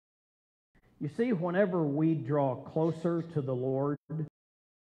 You see, whenever we draw closer to the Lord,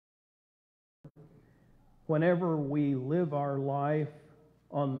 whenever we live our life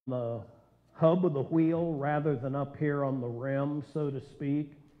on the hub of the wheel rather than up here on the rim, so to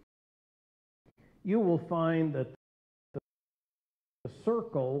speak, you will find that the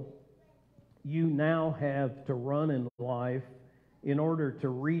circle you now have to run in life in order to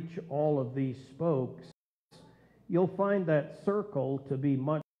reach all of these spokes, you'll find that circle to be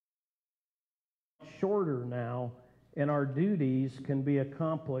much shorter now, and our duties can be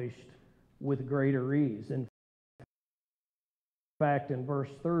accomplished with greater ease. In fact, in verse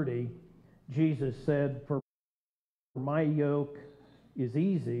 30, Jesus said, "For my yoke is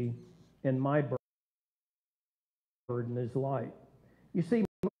easy and my burden is light." You see,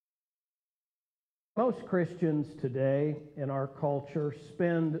 most Christians today in our culture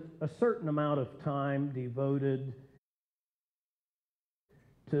spend a certain amount of time devoted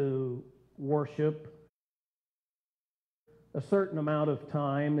to worship. A certain amount of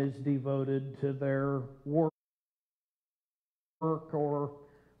time is devoted to their work or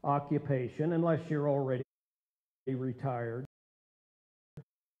occupation, unless you're already retired.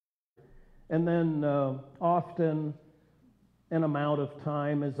 And then often an amount of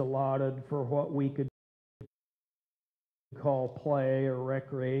time is allotted for what we could call play or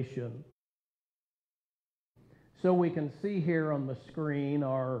recreation. So we can see here on the screen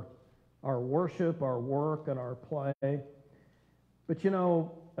our our worship, our work, and our play. But you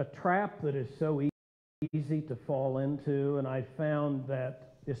know, a trap that is so easy to fall into, and I found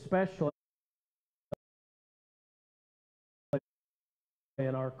that especially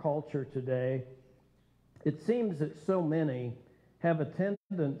in our culture today, it seems that so many have a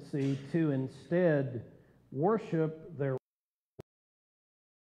tendency to instead worship their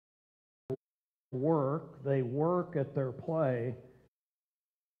work, they work at their play,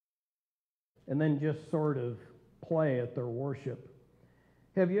 and then just sort of play at their worship.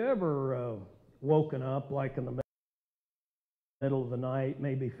 Have you ever woken up like in the middle of the night,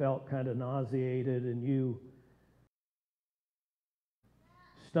 maybe felt kind of nauseated, and you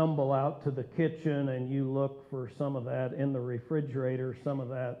stumble out to the kitchen and you look for some of that in the refrigerator, some of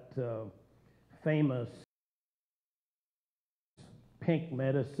that famous pink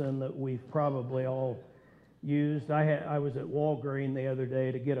medicine that we've probably all used. I was at Walgreens the other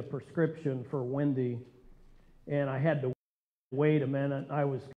day to get a prescription for Wendy, and I had to wait a minute. I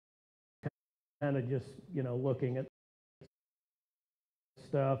was kind of just, looking at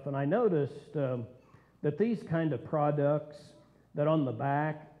stuff, and I noticed that these kind of products, that on the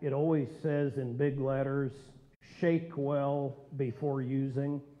back it always says in big letters, shake well before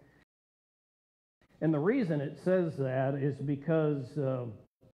using. And the reason it says that is because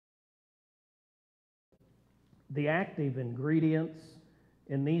the active ingredients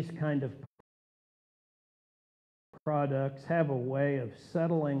in these kind of products have a way of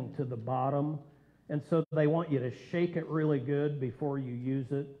settling to the bottom, and so they want you to shake it really good before you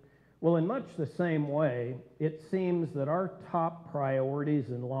use it. Well, in much the same way, it seems that our top priorities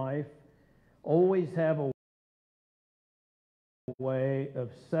in life always have a way of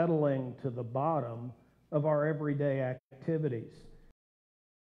settling to the bottom of our everyday activities.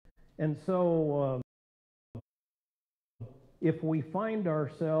 And so if we find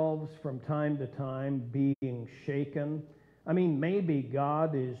ourselves from time to time being shaken, maybe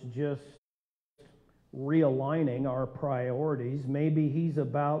God is just realigning our priorities. Maybe He's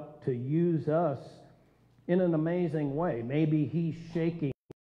about to use us in an amazing way. Maybe He's shaking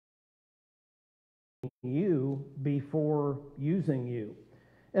you before using you.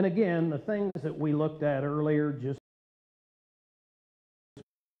 And again, the things that we looked at earlier, just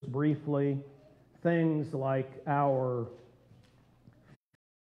briefly, things like our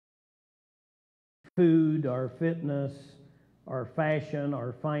food, our fitness, our fashion,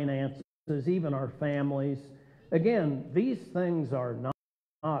 our finances, even our families. Again, these things are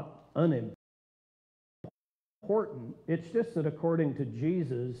not unimportant. It's just that according to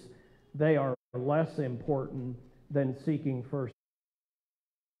Jesus, they are less important than seeking first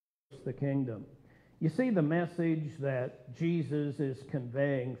the kingdom. You see, the message that Jesus is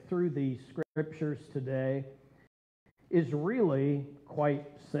conveying through these scriptures today is really quite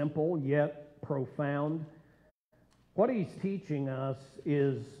simple yet profound. What He's teaching us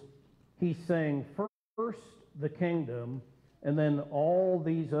is He's saying first the kingdom, and then all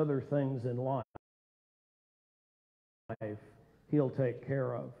these other things in life He'll take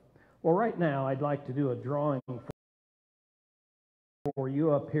care of. Well, right now I'd like to do a drawing for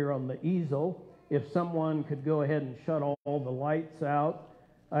you up here on the easel. If someone could go ahead and shut all the lights out.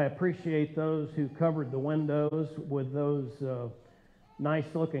 I appreciate those who covered the windows with those nice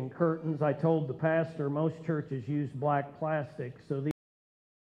looking curtains. I told the pastor most churches use black plastic, so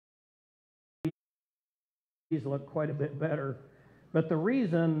these look quite a bit better. But the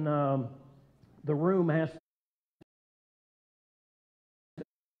reason the room has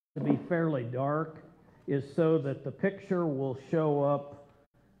to be fairly dark is so that the picture will show up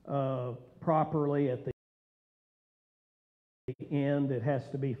properly at the end. It has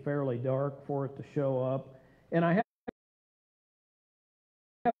to be fairly dark for it to show up. And I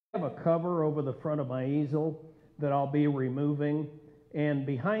have a cover over the front of my easel that I'll be removing. And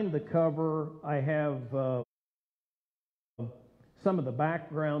behind the cover, I have some of the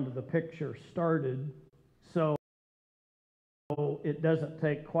background of the picture started, so it doesn't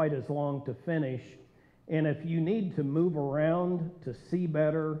take quite as long to finish. And if you need to move around to see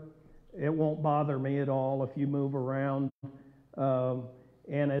better, it won't bother me at all if you move around.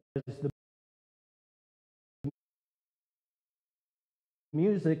 And as the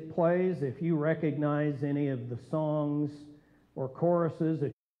music plays, if you recognize any of the songs or choruses,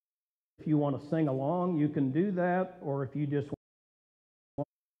 if you want to sing along, you can do that. Or if you just want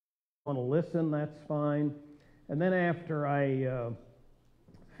to listen, that's fine. And then after I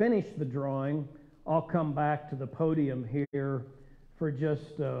finish the drawing, I'll come back to the podium here for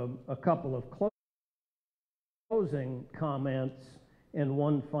just a couple of closing comments and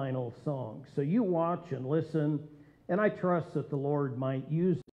one final song. So you watch and listen, and I trust that the Lord might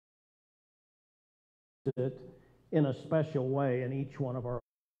use it in a special way in each one of our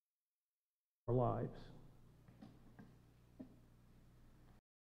lives.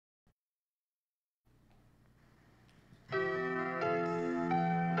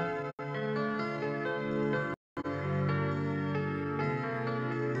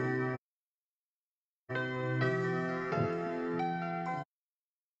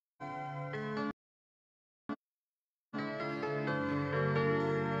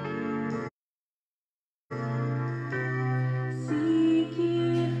 Seek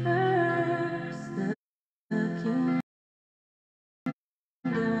ye first the kingdom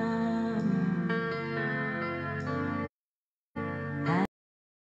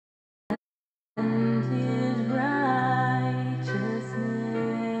and his righteousness.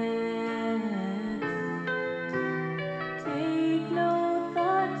 Take no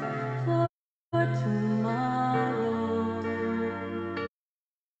thought for tomorrow.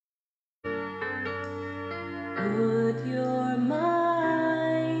 Put your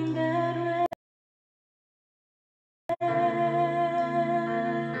mind at rest.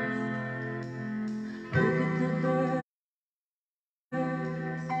 Look at the birds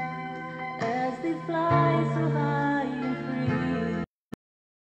as they fly so high and free.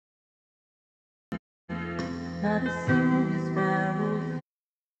 Not a single sparrow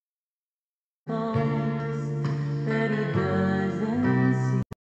falls that he doesn't see.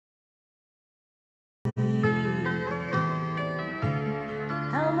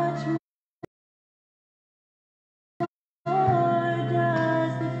 How much more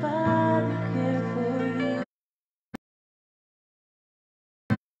does the Father care for you?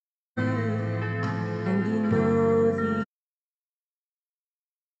 And he knows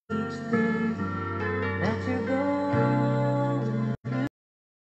each thing that you're going through.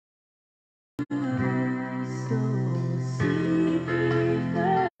 So seek ye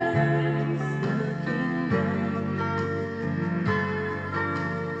first the kingdom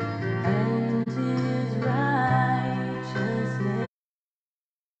and his righteousness.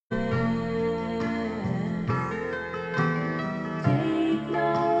 Take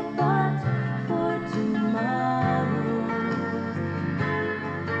no thought for tomorrow.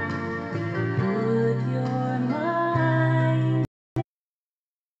 Put your mind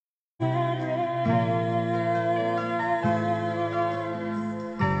at rest.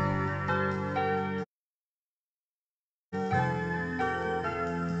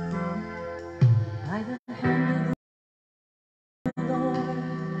 By the hand of the Lord,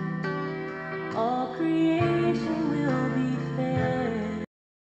 all creation will be fed,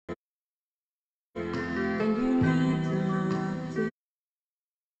 and you need to look to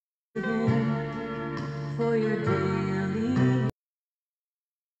Him for your daily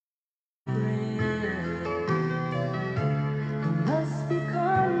bread. You must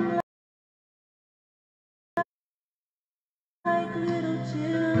become like little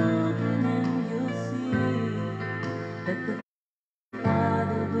children, and you'll see that the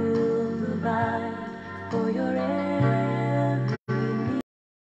Father will provide for your every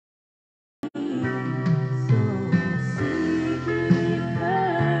need. So seek ye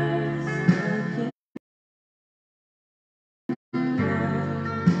first the kingdom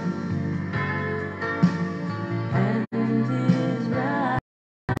and his righteousness.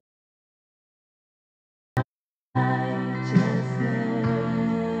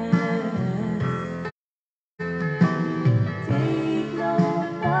 Take no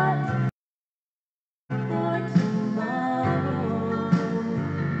thought for tomorrow.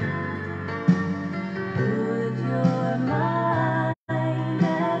 Put your mind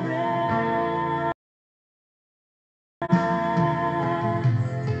at rest.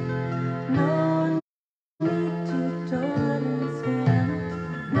 No need to toil and spin.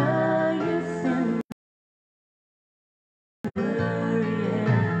 No use in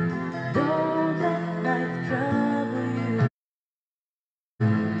worrying. Don't let life trouble you.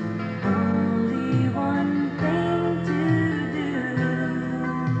 Only one thing to do.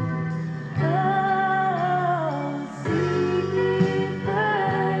 Oh, seek ye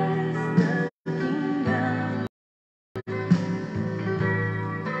first the kingdom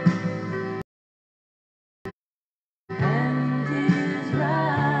and his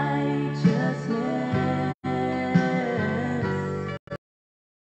righteousness.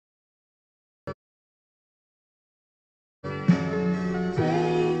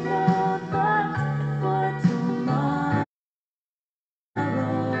 Take no thought for tomorrow.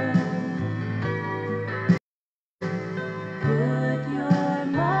 Put your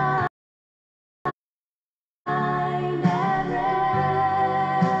mind at rest.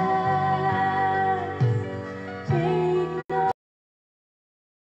 Take no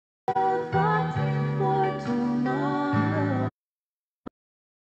thought for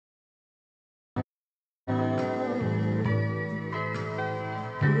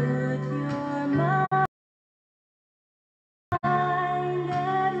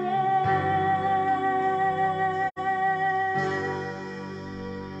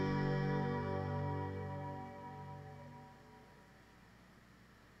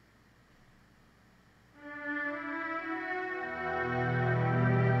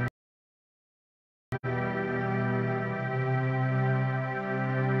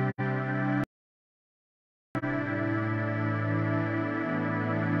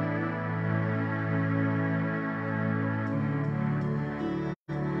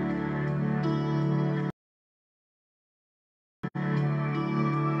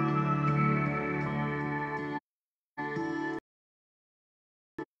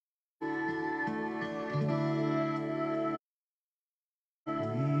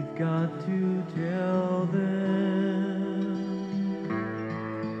we've got to tell them.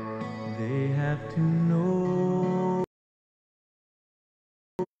 They have to know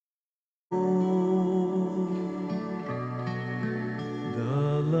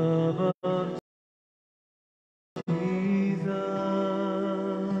the love of Jesus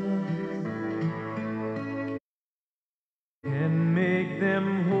can make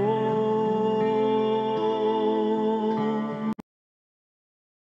them whole.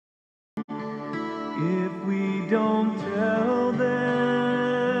 If we don't tell them,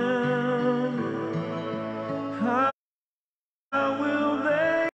 how will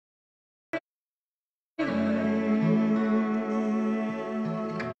they hear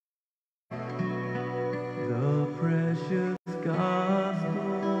the precious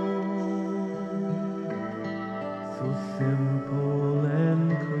gospel, so simple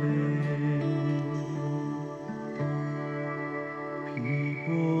and clear?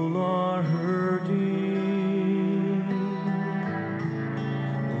 People are hurting,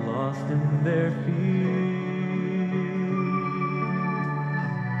 lost in their fear,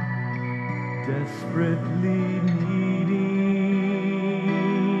 desperately needing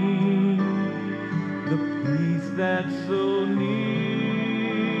the peace that's so near.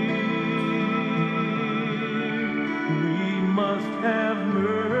 We must have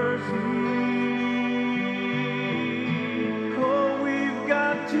mercy. Oh, we've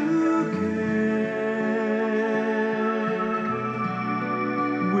got to care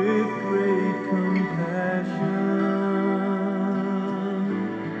with great compassion.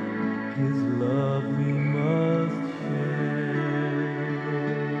 His love we must share.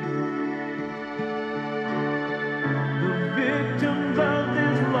 The victims of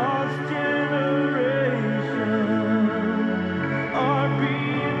this lost generation are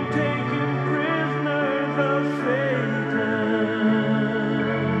being taken prisoners of Satan.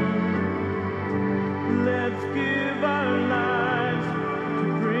 Let's give our lives to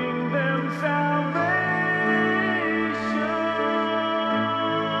bring them salvation.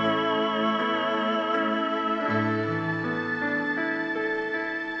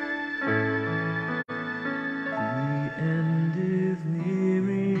 The end is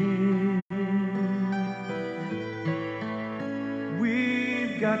nearing.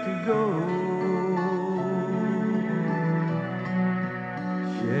 We've got to go,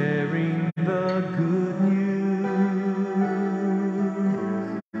 sharing the good news,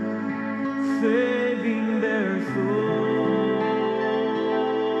 saving their souls.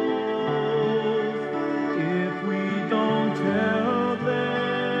 If we don't tell them,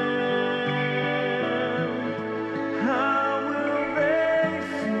 how will they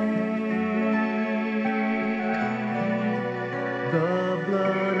see the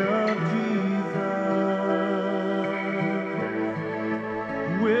blood of Jesus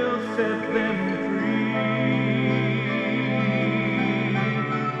will set them free?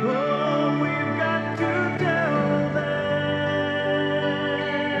 Oh, we've got to tell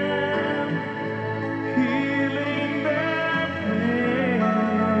them, healing their pain.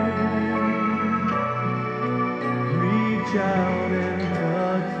 Reach out and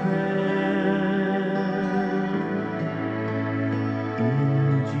touch them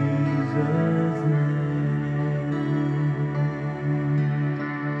in Jesus' name.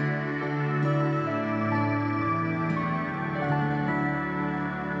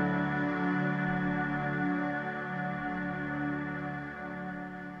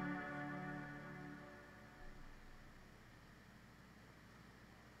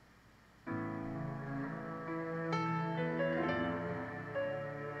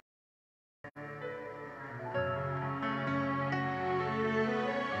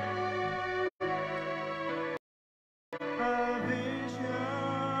 A vision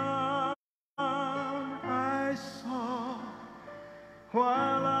I saw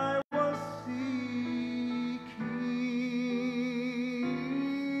while I was seeking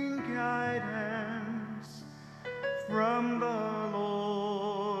guidance from the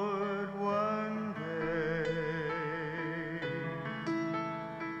Lord one day.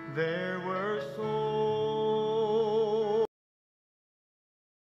 There were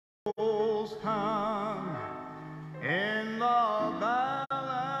souls hung in the balance,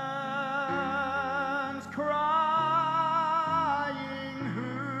 crying,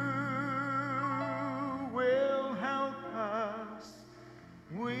 who will help us?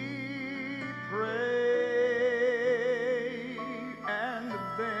 We pray. And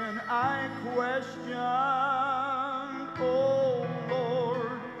then I questioned, oh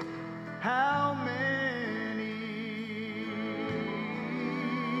Lord, how many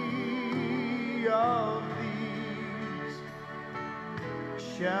of these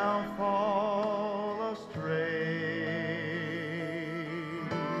shall fall astray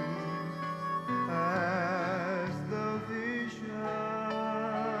as the vision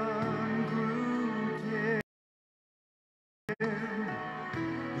grew dim.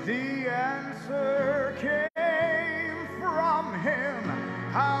 The answer came from him.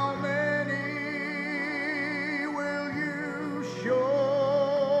 How many will you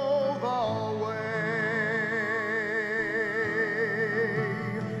show the way?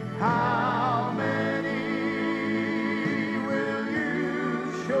 How many will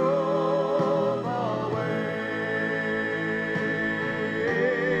you show the way?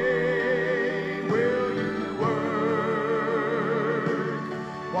 Will you work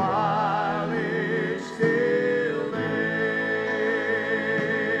while it's still day?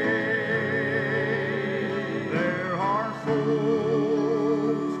 There are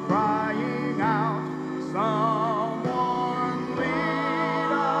souls crying out, someone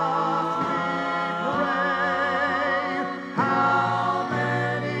lead us, we pray. How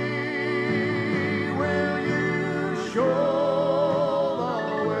many will you show the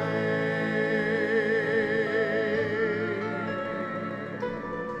way?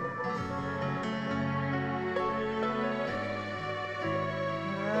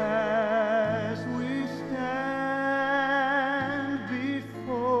 As we stand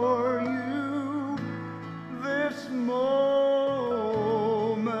before you this moment,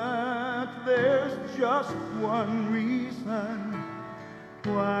 there's just one reason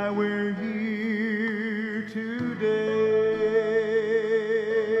why we're here today.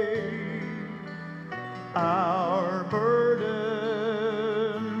 Our burden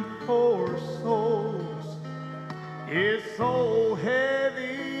for souls is so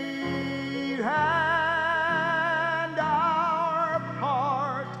heavy, and our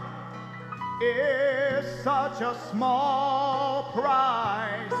part is such a small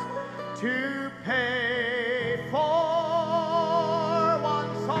price to pay for.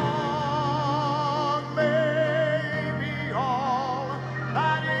 One song may be all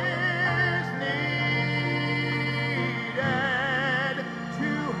that is needed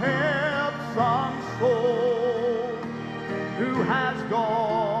to help some soul who has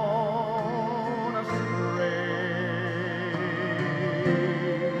gone astray.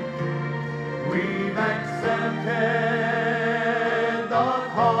 We've accepted the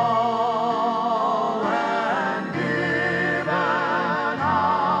call and given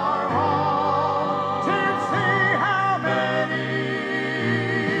our all to see how many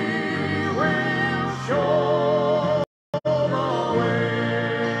will show the way.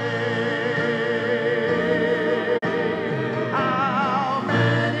 How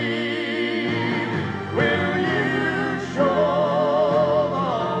many will you show the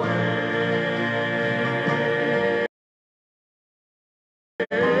way?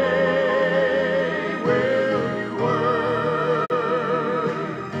 Will you work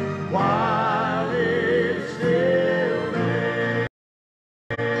while it's still day?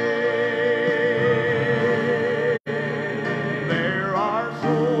 There are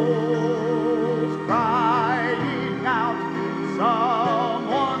souls crying out,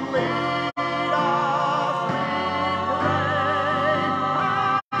 someone lead us, we pray.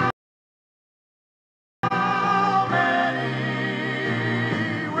 How many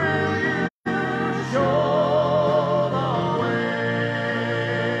will you show the way?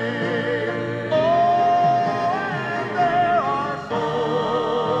 Oh, and there are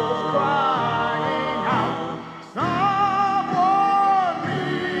souls crying out, someone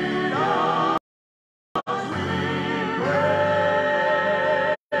lead us, we pray.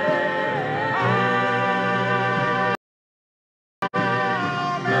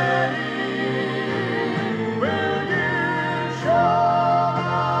 How many will you show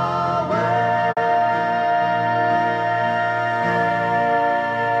the way?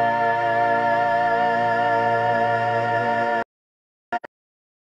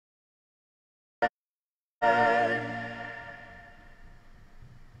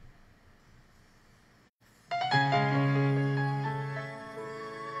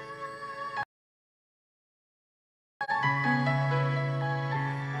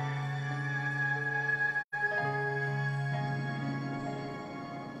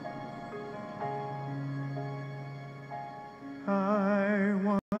 I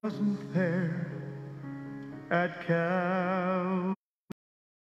wasn't there at Calvary's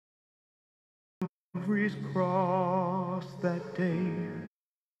cross that day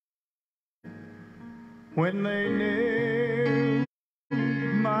when they nailed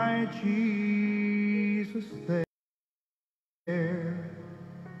my Jesus there.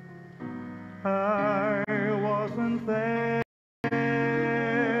 I wasn't there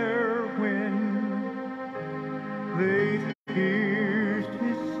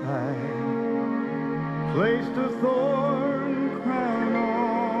thorn crown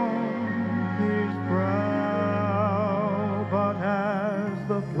on his brow, but as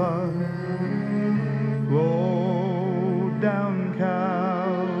the flood flowed down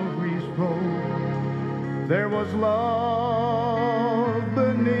Calvary's road, there was love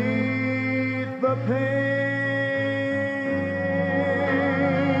beneath the pain,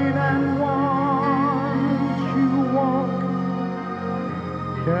 and once you walk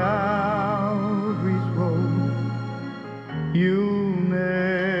Calvary's road, you'll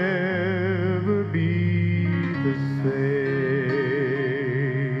never be the same.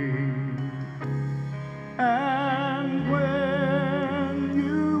 And when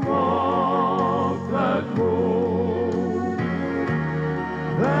you walk that road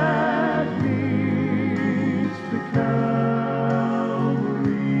that leads to Calvary,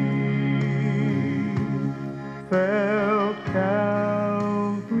 felt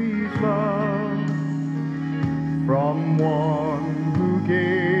Calvary's love from one who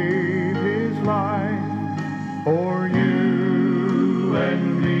gave his life for you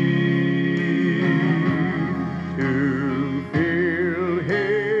and me, to feel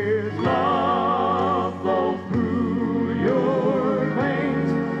his love flow through your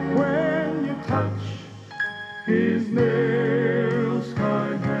veins when you touch his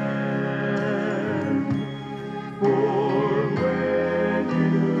nail-scarred hand. For when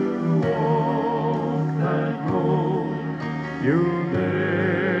you walk that road, you'll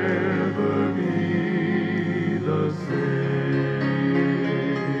never be the same.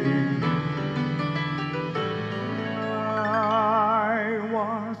 I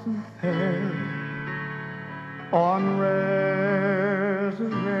wasn't there on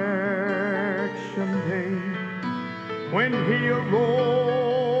Resurrection Day when he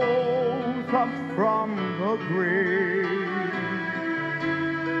arose up from the grave.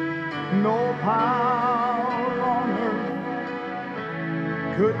 No power on earth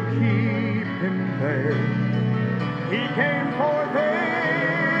could keep him there. He came forth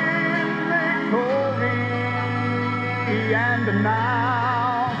in victory, and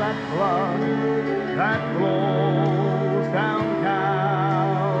now that blood that flows down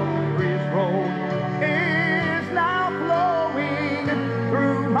Calvary's road is now flowing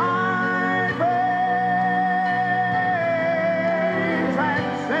through my veins. And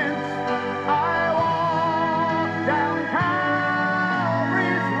since I walk down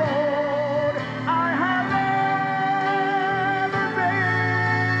Calvary's road, I have never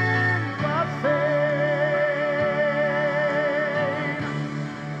been the same.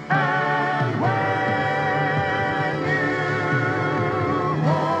 And when you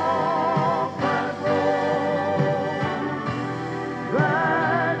walk that road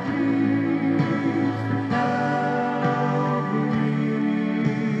that leads to Calvary,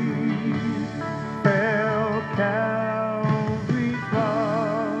 felt Calvary's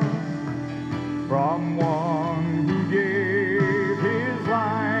love from one who gave his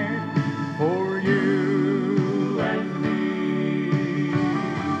life for you and me,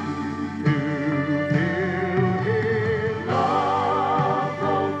 to feel his love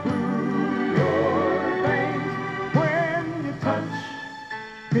flow through your veins when you touch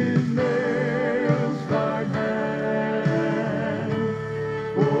his nail-scarred hand.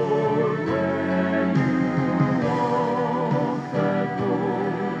 For when you walk that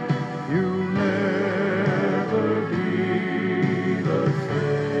road, you'll never be the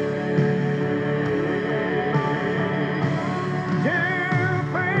same. You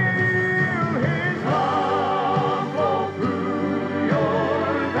feel his love flow through your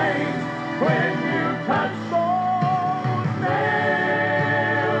veins when you touch those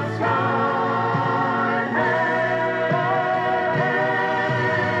nail-scarred hands.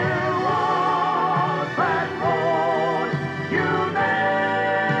 Walk that road, you'll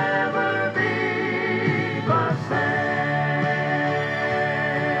never be the same.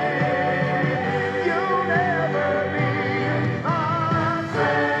 You'll never be the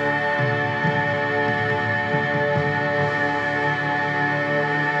same.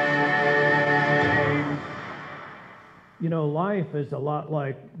 You know, life is a lot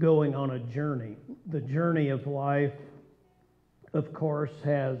like going on a journey. The journey of life, of course,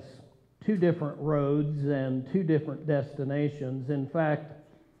 has two different roads and two different destinations. In fact,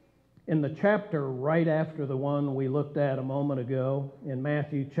 in the chapter right after the one we looked at a moment ago, in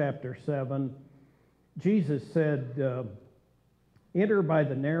Matthew chapter 7, Jesus said, enter by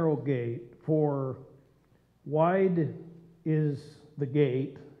the narrow gate, for wide is the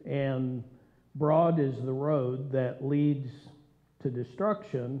gate and broad is the road that leads to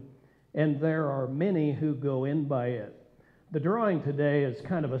destruction, and there are many who go in by it. The drawing today is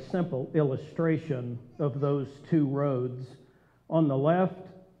kind of a simple illustration of those two roads. On the left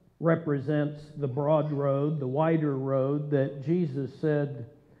represents the broad road, the wider road that Jesus said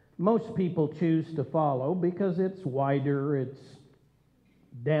most people choose to follow because it's wider, it's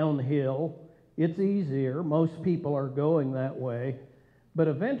downhill, it's easier. Most people are going that way. But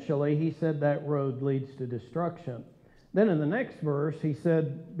eventually, he said that road leads to destruction. Then in the next verse, he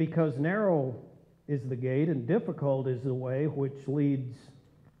said, because narrow is the gate and difficult is the way which leads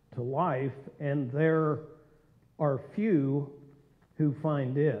to life, and there are few who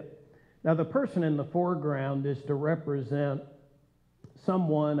find it. Now, the person in the foreground is to represent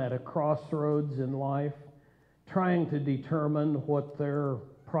someone at a crossroads in life, trying to determine what their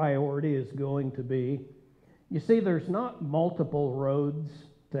priority is going to be. You see, there's not multiple roads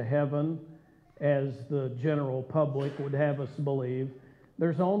to heaven, as the general public would have us believe.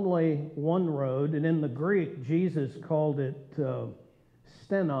 There's only one road, and in the Greek, Jesus called it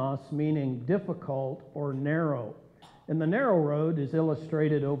stenos, meaning difficult or narrow. And the narrow road is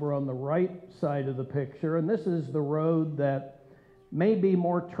illustrated over on the right side of the picture, and this is the road that may be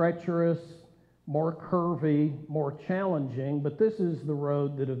more treacherous, more curvy, more challenging, but this is the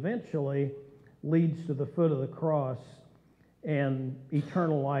road that eventually leads to the foot of the cross and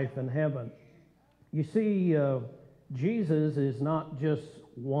eternal life in heaven. You see, Jesus is not just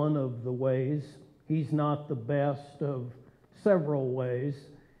one of the ways. He's not the best of several ways.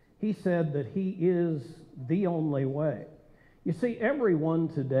 He said that he is the only way. You see, everyone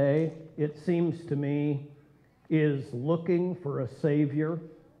today, it seems to me, is looking for a Savior.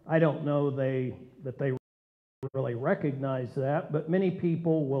 I don't know that they really recognize that, but many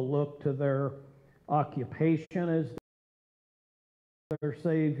people will look to their occupation as their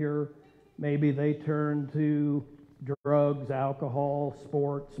Savior. Maybe they turn to drugs, alcohol,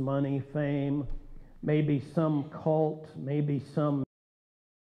 sports, money, fame, maybe some cult, maybe some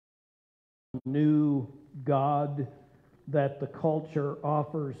new god that the culture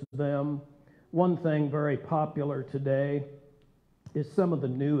offers them. One thing very popular today is some of the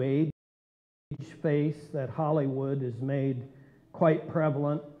new age faith that Hollywood has made quite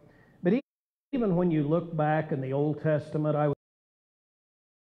prevalent. But even when you look back in the Old Testament, I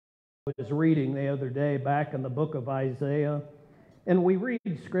was reading the other day back in the book of Isaiah, and we read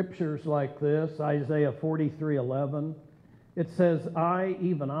scriptures like this, Isaiah 43:11. It says, I,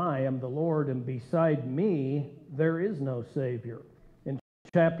 even I, am the Lord, and beside me there is no Savior. In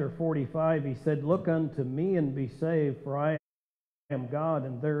chapter 45, he said, look unto me and be saved, for I am God,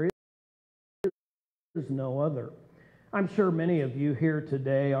 and there is no other. I'm sure many of you here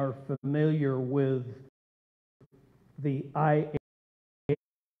today are familiar with the I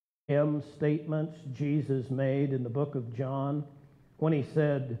am statements Jesus made in the book of John when he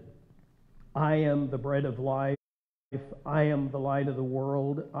said, I am the bread of life, I am the light of the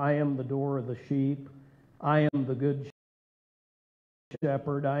world, I am the door of the sheep, I am the good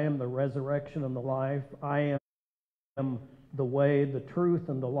shepherd, I am the resurrection and the life, I am the way, the truth,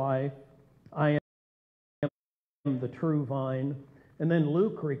 and the life, I am the true vine. And then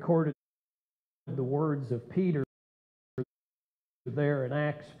Luke recorded the words of Peter there in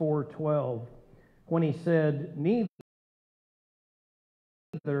Acts 4:12 when he said, neither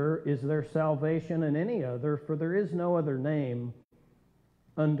is there salvation in any other, for there is no other name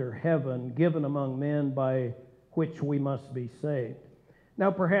under heaven given among men by which we must be saved. Now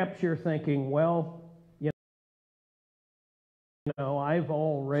perhaps you're thinking, well, you know, I've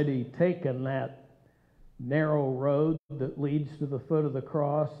already taken that narrow road that leads to the foot of the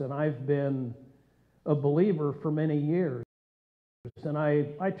cross, and I've been a believer for many years. And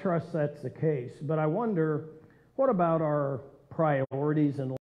I trust that's the case. But I wonder, what about our priorities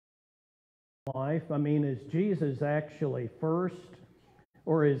in life? I mean, is Jesus actually first,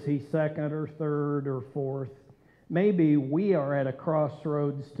 or is he second or third or fourth? Maybe we are at a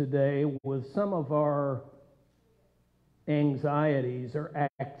crossroads today with some of our anxieties or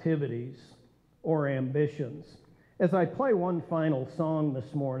activities or ambitions. As I play one final song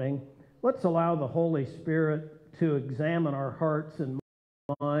this morning, let's allow the Holy Spirit to examine our hearts and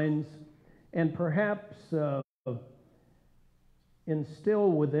minds and perhaps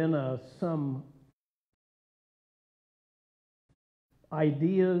instill within us some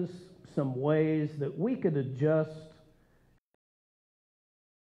ideas, some ways that we could adjust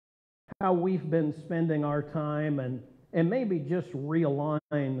how we've been spending our time and maybe just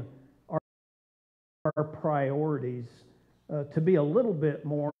realign our priorities to be a little bit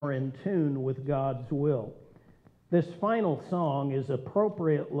more in tune with God's will. This final song is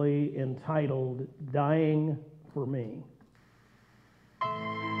appropriately entitled, Dying for Me.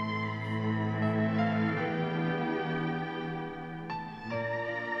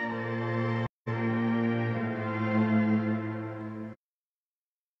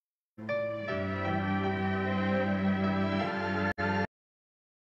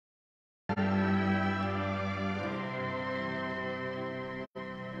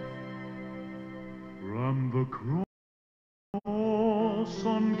 the cross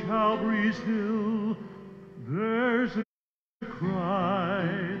on Calvary's hill, there's a cry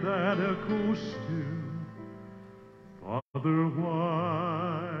that echoes still. Father,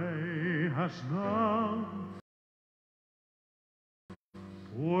 why hast thou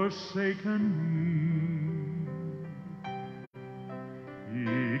forsaken me?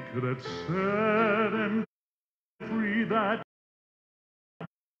 He could have set him free that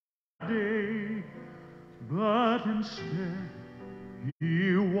day, but instead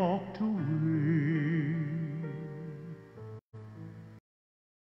he walked away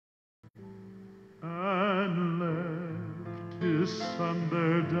and left his son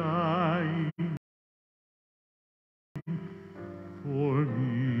there dying for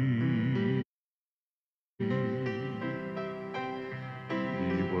me. He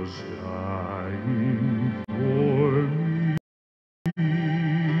was dying for me.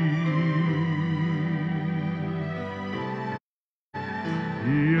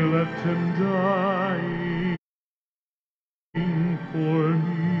 He left him dying for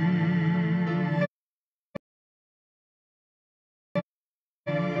me.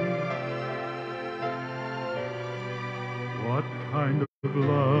 What kind of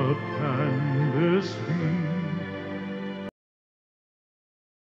love can this be?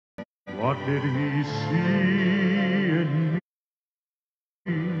 What did he see in me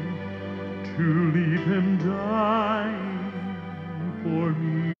to leave him dying for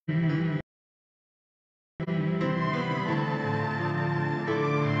me?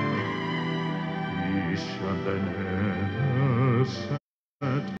 He shunned an innocent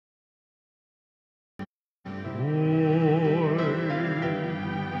voice.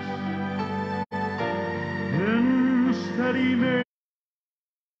 Instead he made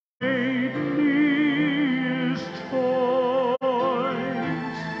me his choice.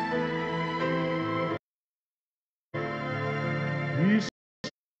 He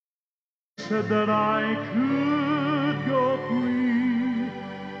said that I could go free,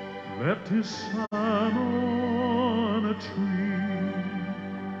 left his son on a tree,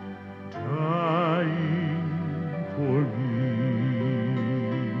 dying for me.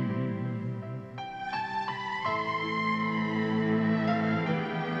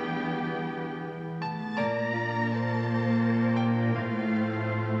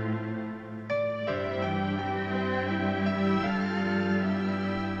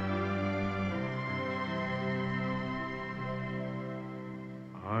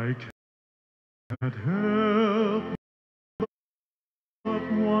 I can't help but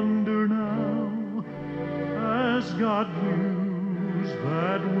wonder now, as God views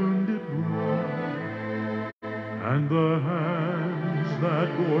that wounded brow and the hands that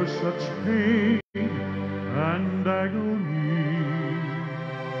bore such pain and agony,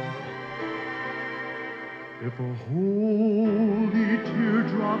 if a holy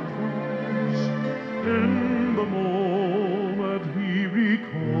teardrop falls in the moment he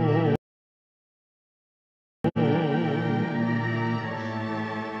recalls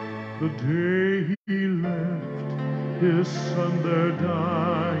the day he left his son there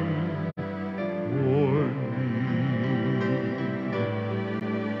dying for me.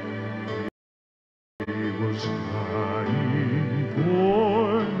 He was dying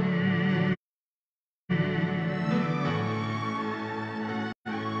for me.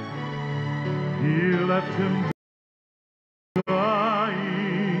 He left him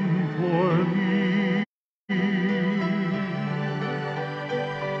dying for me.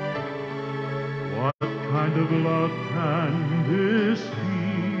 What kind of love can this be?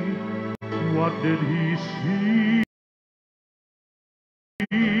 What did he see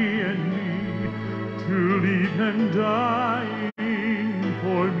in me to leave him dying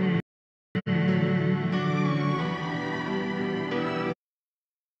for me?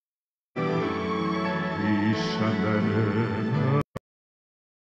 He shunned an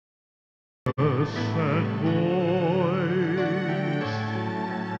innocent voice.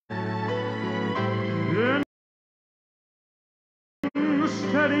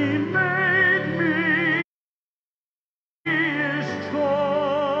 Instead he made me his choice.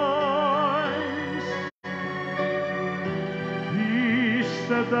 He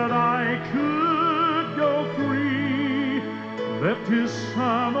said that I could go free, left his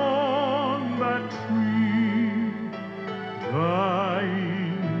son on that tree,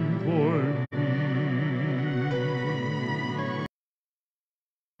 dying for me.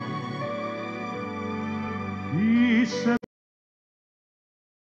 He said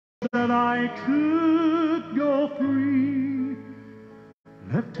that I could go free,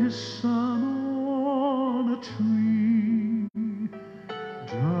 left his son on a tree,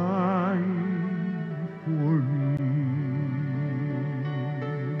 dying for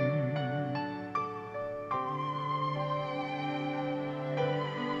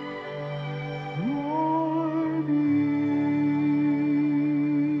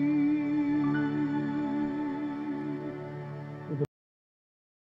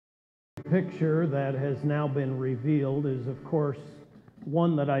picture that has now been revealed is, of course,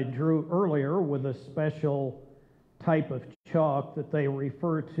 one that I drew earlier with a special type of chalk that they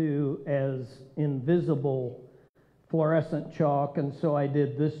refer to as invisible fluorescent chalk, and so I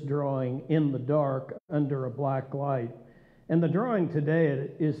did this drawing in the dark under a black light. And the drawing today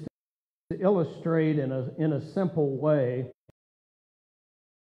is to illustrate in a simple way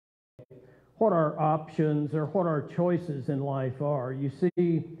what our options or what our choices in life are. You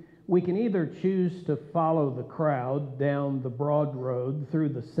see, we can either choose to follow the crowd down the broad road through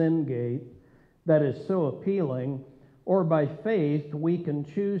the sin gate that is so appealing, or by faith we can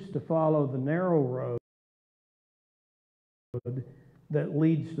choose to follow the narrow road that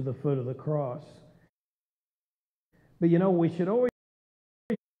leads to the foot of the cross. But you know, we should always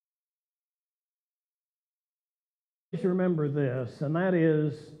remember this, and that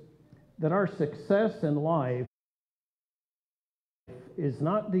is that our success in life is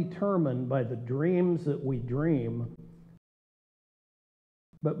not determined by the dreams that we dream,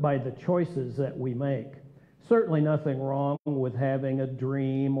 but by the choices that we make. Certainly nothing wrong with having a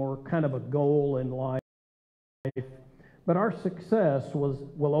dream or kind of a goal in life, but our success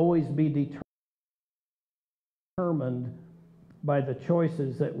will always be determined by the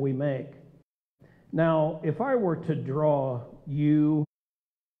choices that we make. Now, if I were to draw you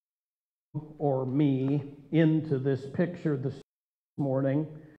or me into this picture this morning,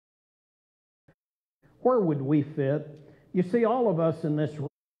 where would we fit? You see, all of us in this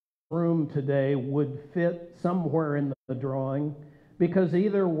room today would fit somewhere in the drawing, because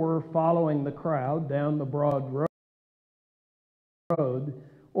either we're following the crowd down the broad road,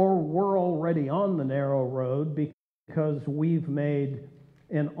 or we're already on the narrow road because we've made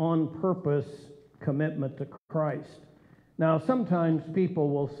an on-purpose commitment to Christ. Now, sometimes people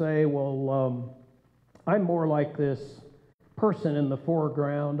will say, well, I'm more like this person in the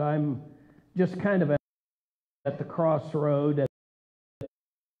foreground. I'm just kind of at the crossroad, at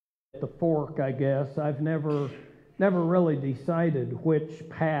the fork, I guess. I've never really decided which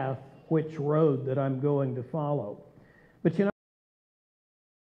path, which road that I'm going to follow. But you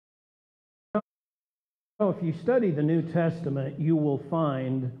know, if you study the New Testament, you will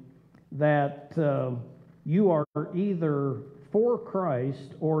find that you are either for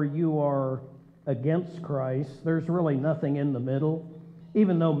Christ or you are against Christ. There's really nothing in the middle.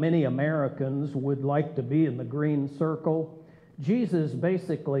 Even though many Americans would like to be in the green circle, Jesus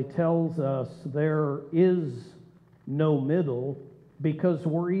basically tells us there is no middle, because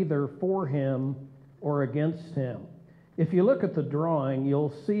we're either for Him or against Him. If you look at the drawing,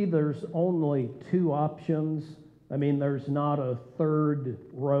 you'll see there's only two options. I mean, there's not a third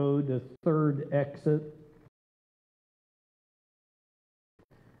road, a third exit.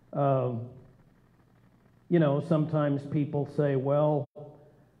 You know, sometimes people say, well,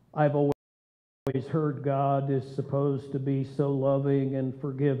 I've always heard God is supposed to be so loving and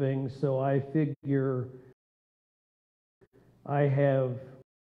forgiving, so I figure I have,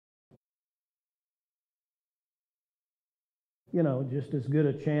 you know, just as good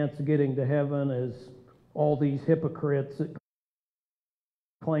a chance of getting to heaven as all these hypocrites that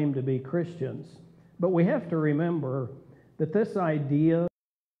claim to be Christians. But we have to remember that this idea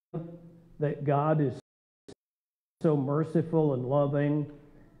that God is so merciful and loving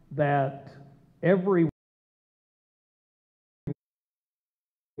that everyone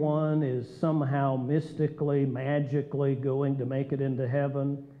is somehow mystically, magically going to make it into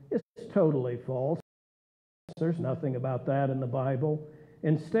heaven is totally false. There's nothing about that in the Bible.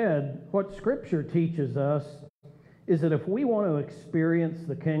 Instead, what Scripture teaches us is that if we want to experience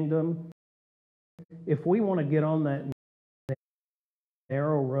the kingdom, if we want to get on that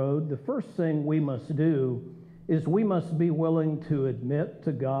narrow road, the first thing we must do is we must be willing to admit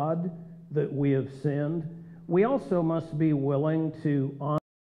to God that we have sinned. We also must be willing to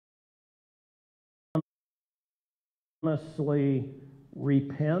honestly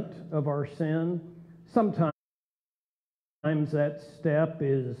repent of our sin. Sometimes that step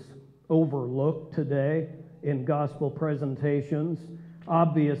is overlooked today in gospel presentations.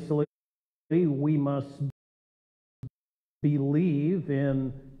 Obviously, we must believe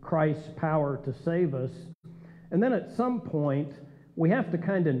in Christ's power to save us. And then at some point, we have to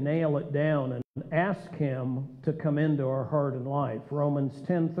kind of nail it down and ask Him to come into our heart and life. Romans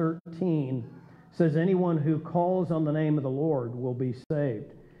 10:13 says, anyone who calls on the name of the Lord will be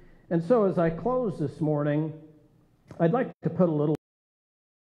saved. And so as I close this morning, I'd like to put a little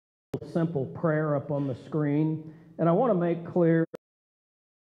simple prayer up on the screen. And I want to make clear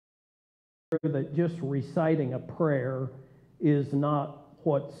that just reciting a prayer is not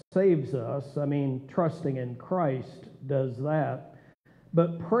what saves us. I mean, trusting in Christ does that.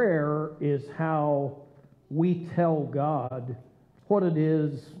 But prayer is how we tell God what it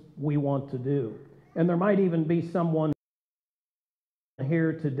is we want to do. And there might even be someone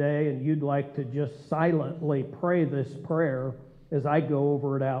here today and you'd like to just silently pray this prayer as I go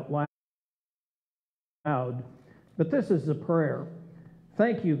over it out loud. But this is the prayer.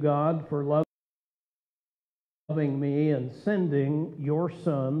 Thank you, God, for loving me and sending your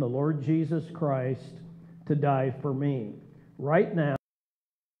Son, the Lord Jesus Christ, to die for me. Right now,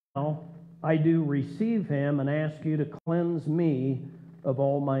 I do receive him and ask you to cleanse me of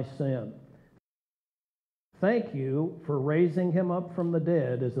all my sin. Thank you for raising him up from the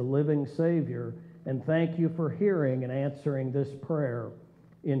dead as a living Savior, and thank you for hearing and answering this prayer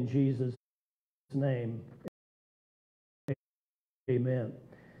in Jesus' name. Amen.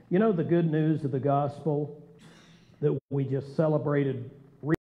 You know the good news of the gospel that we just celebrated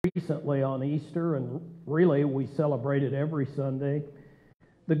recently on Easter, and really we celebrate it every Sunday.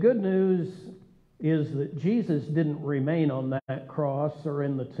 The good news is that Jesus didn't remain on that cross or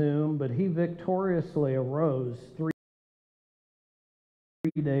in the tomb, but he victoriously arose 3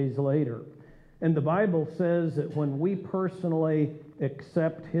 days later. And the Bible says that when we personally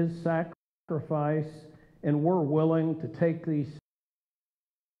accept his sacrifice and we're willing to take these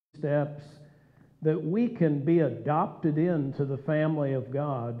steps, that we can be adopted into the family of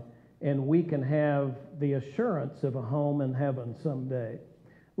God and we can have the assurance of a home in heaven someday.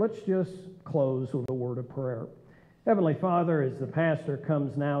 Let's just close with a word of prayer. Heavenly Father, as the pastor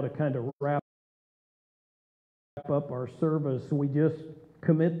comes now to kind of wrap up our service, we just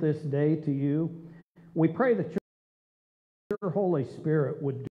commit this day to you. We pray that your Holy Spirit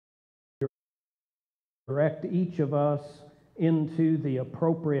would direct each of us into the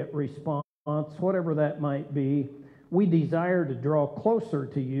appropriate response, whatever that might be. We desire to draw closer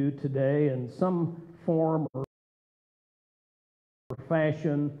to you today in some form or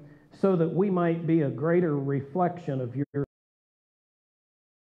fashion, so that we might be a greater reflection of your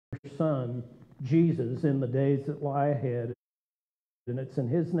Son, Jesus, in the days that lie ahead. And it's in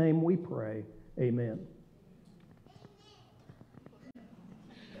his name we pray. Amen.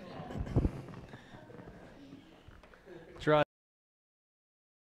 That's right.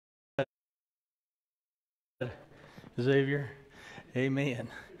 Xavier. Amen.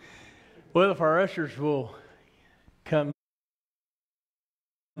 Well, if our ushers will come.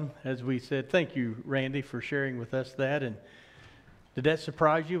 As we said, thank you, Randy, for sharing with us that. And did that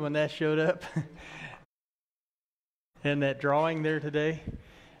surprise you when that showed up? And that drawing there today?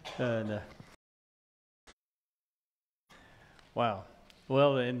 Wow.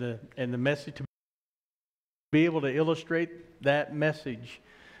 Well, and the message, to be able to illustrate that message,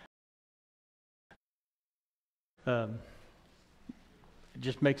 it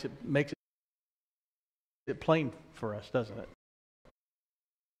just makes it plain for us, doesn't it?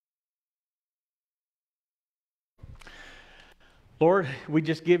 Lord, we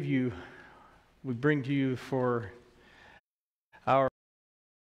just we bring to you for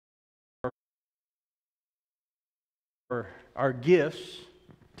our gifts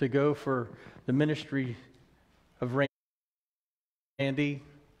to go for the ministry of Randy.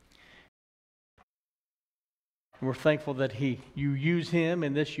 And we're thankful that you use him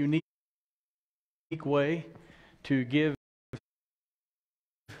in this unique way to give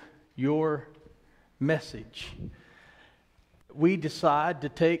your message. We decide to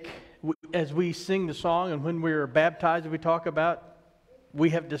take, as we sing the song and when we're baptized, we talk about, we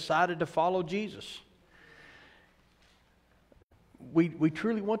have decided to follow Jesus. We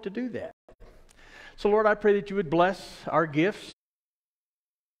truly want to do that. So Lord, I pray that you would bless our gifts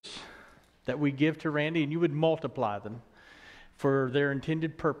that we give to Randy, and you would multiply them for their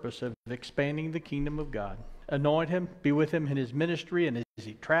intended purpose of expanding the kingdom of God. Anoint him, be with him in his ministry and as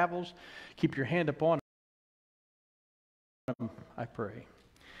he travels. Keep your hand upon him, I pray.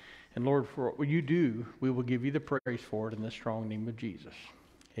 And Lord, for what you do, we will give you the praise for it in the strong name of Jesus.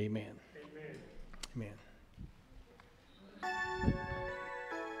 Amen. Amen. Amen.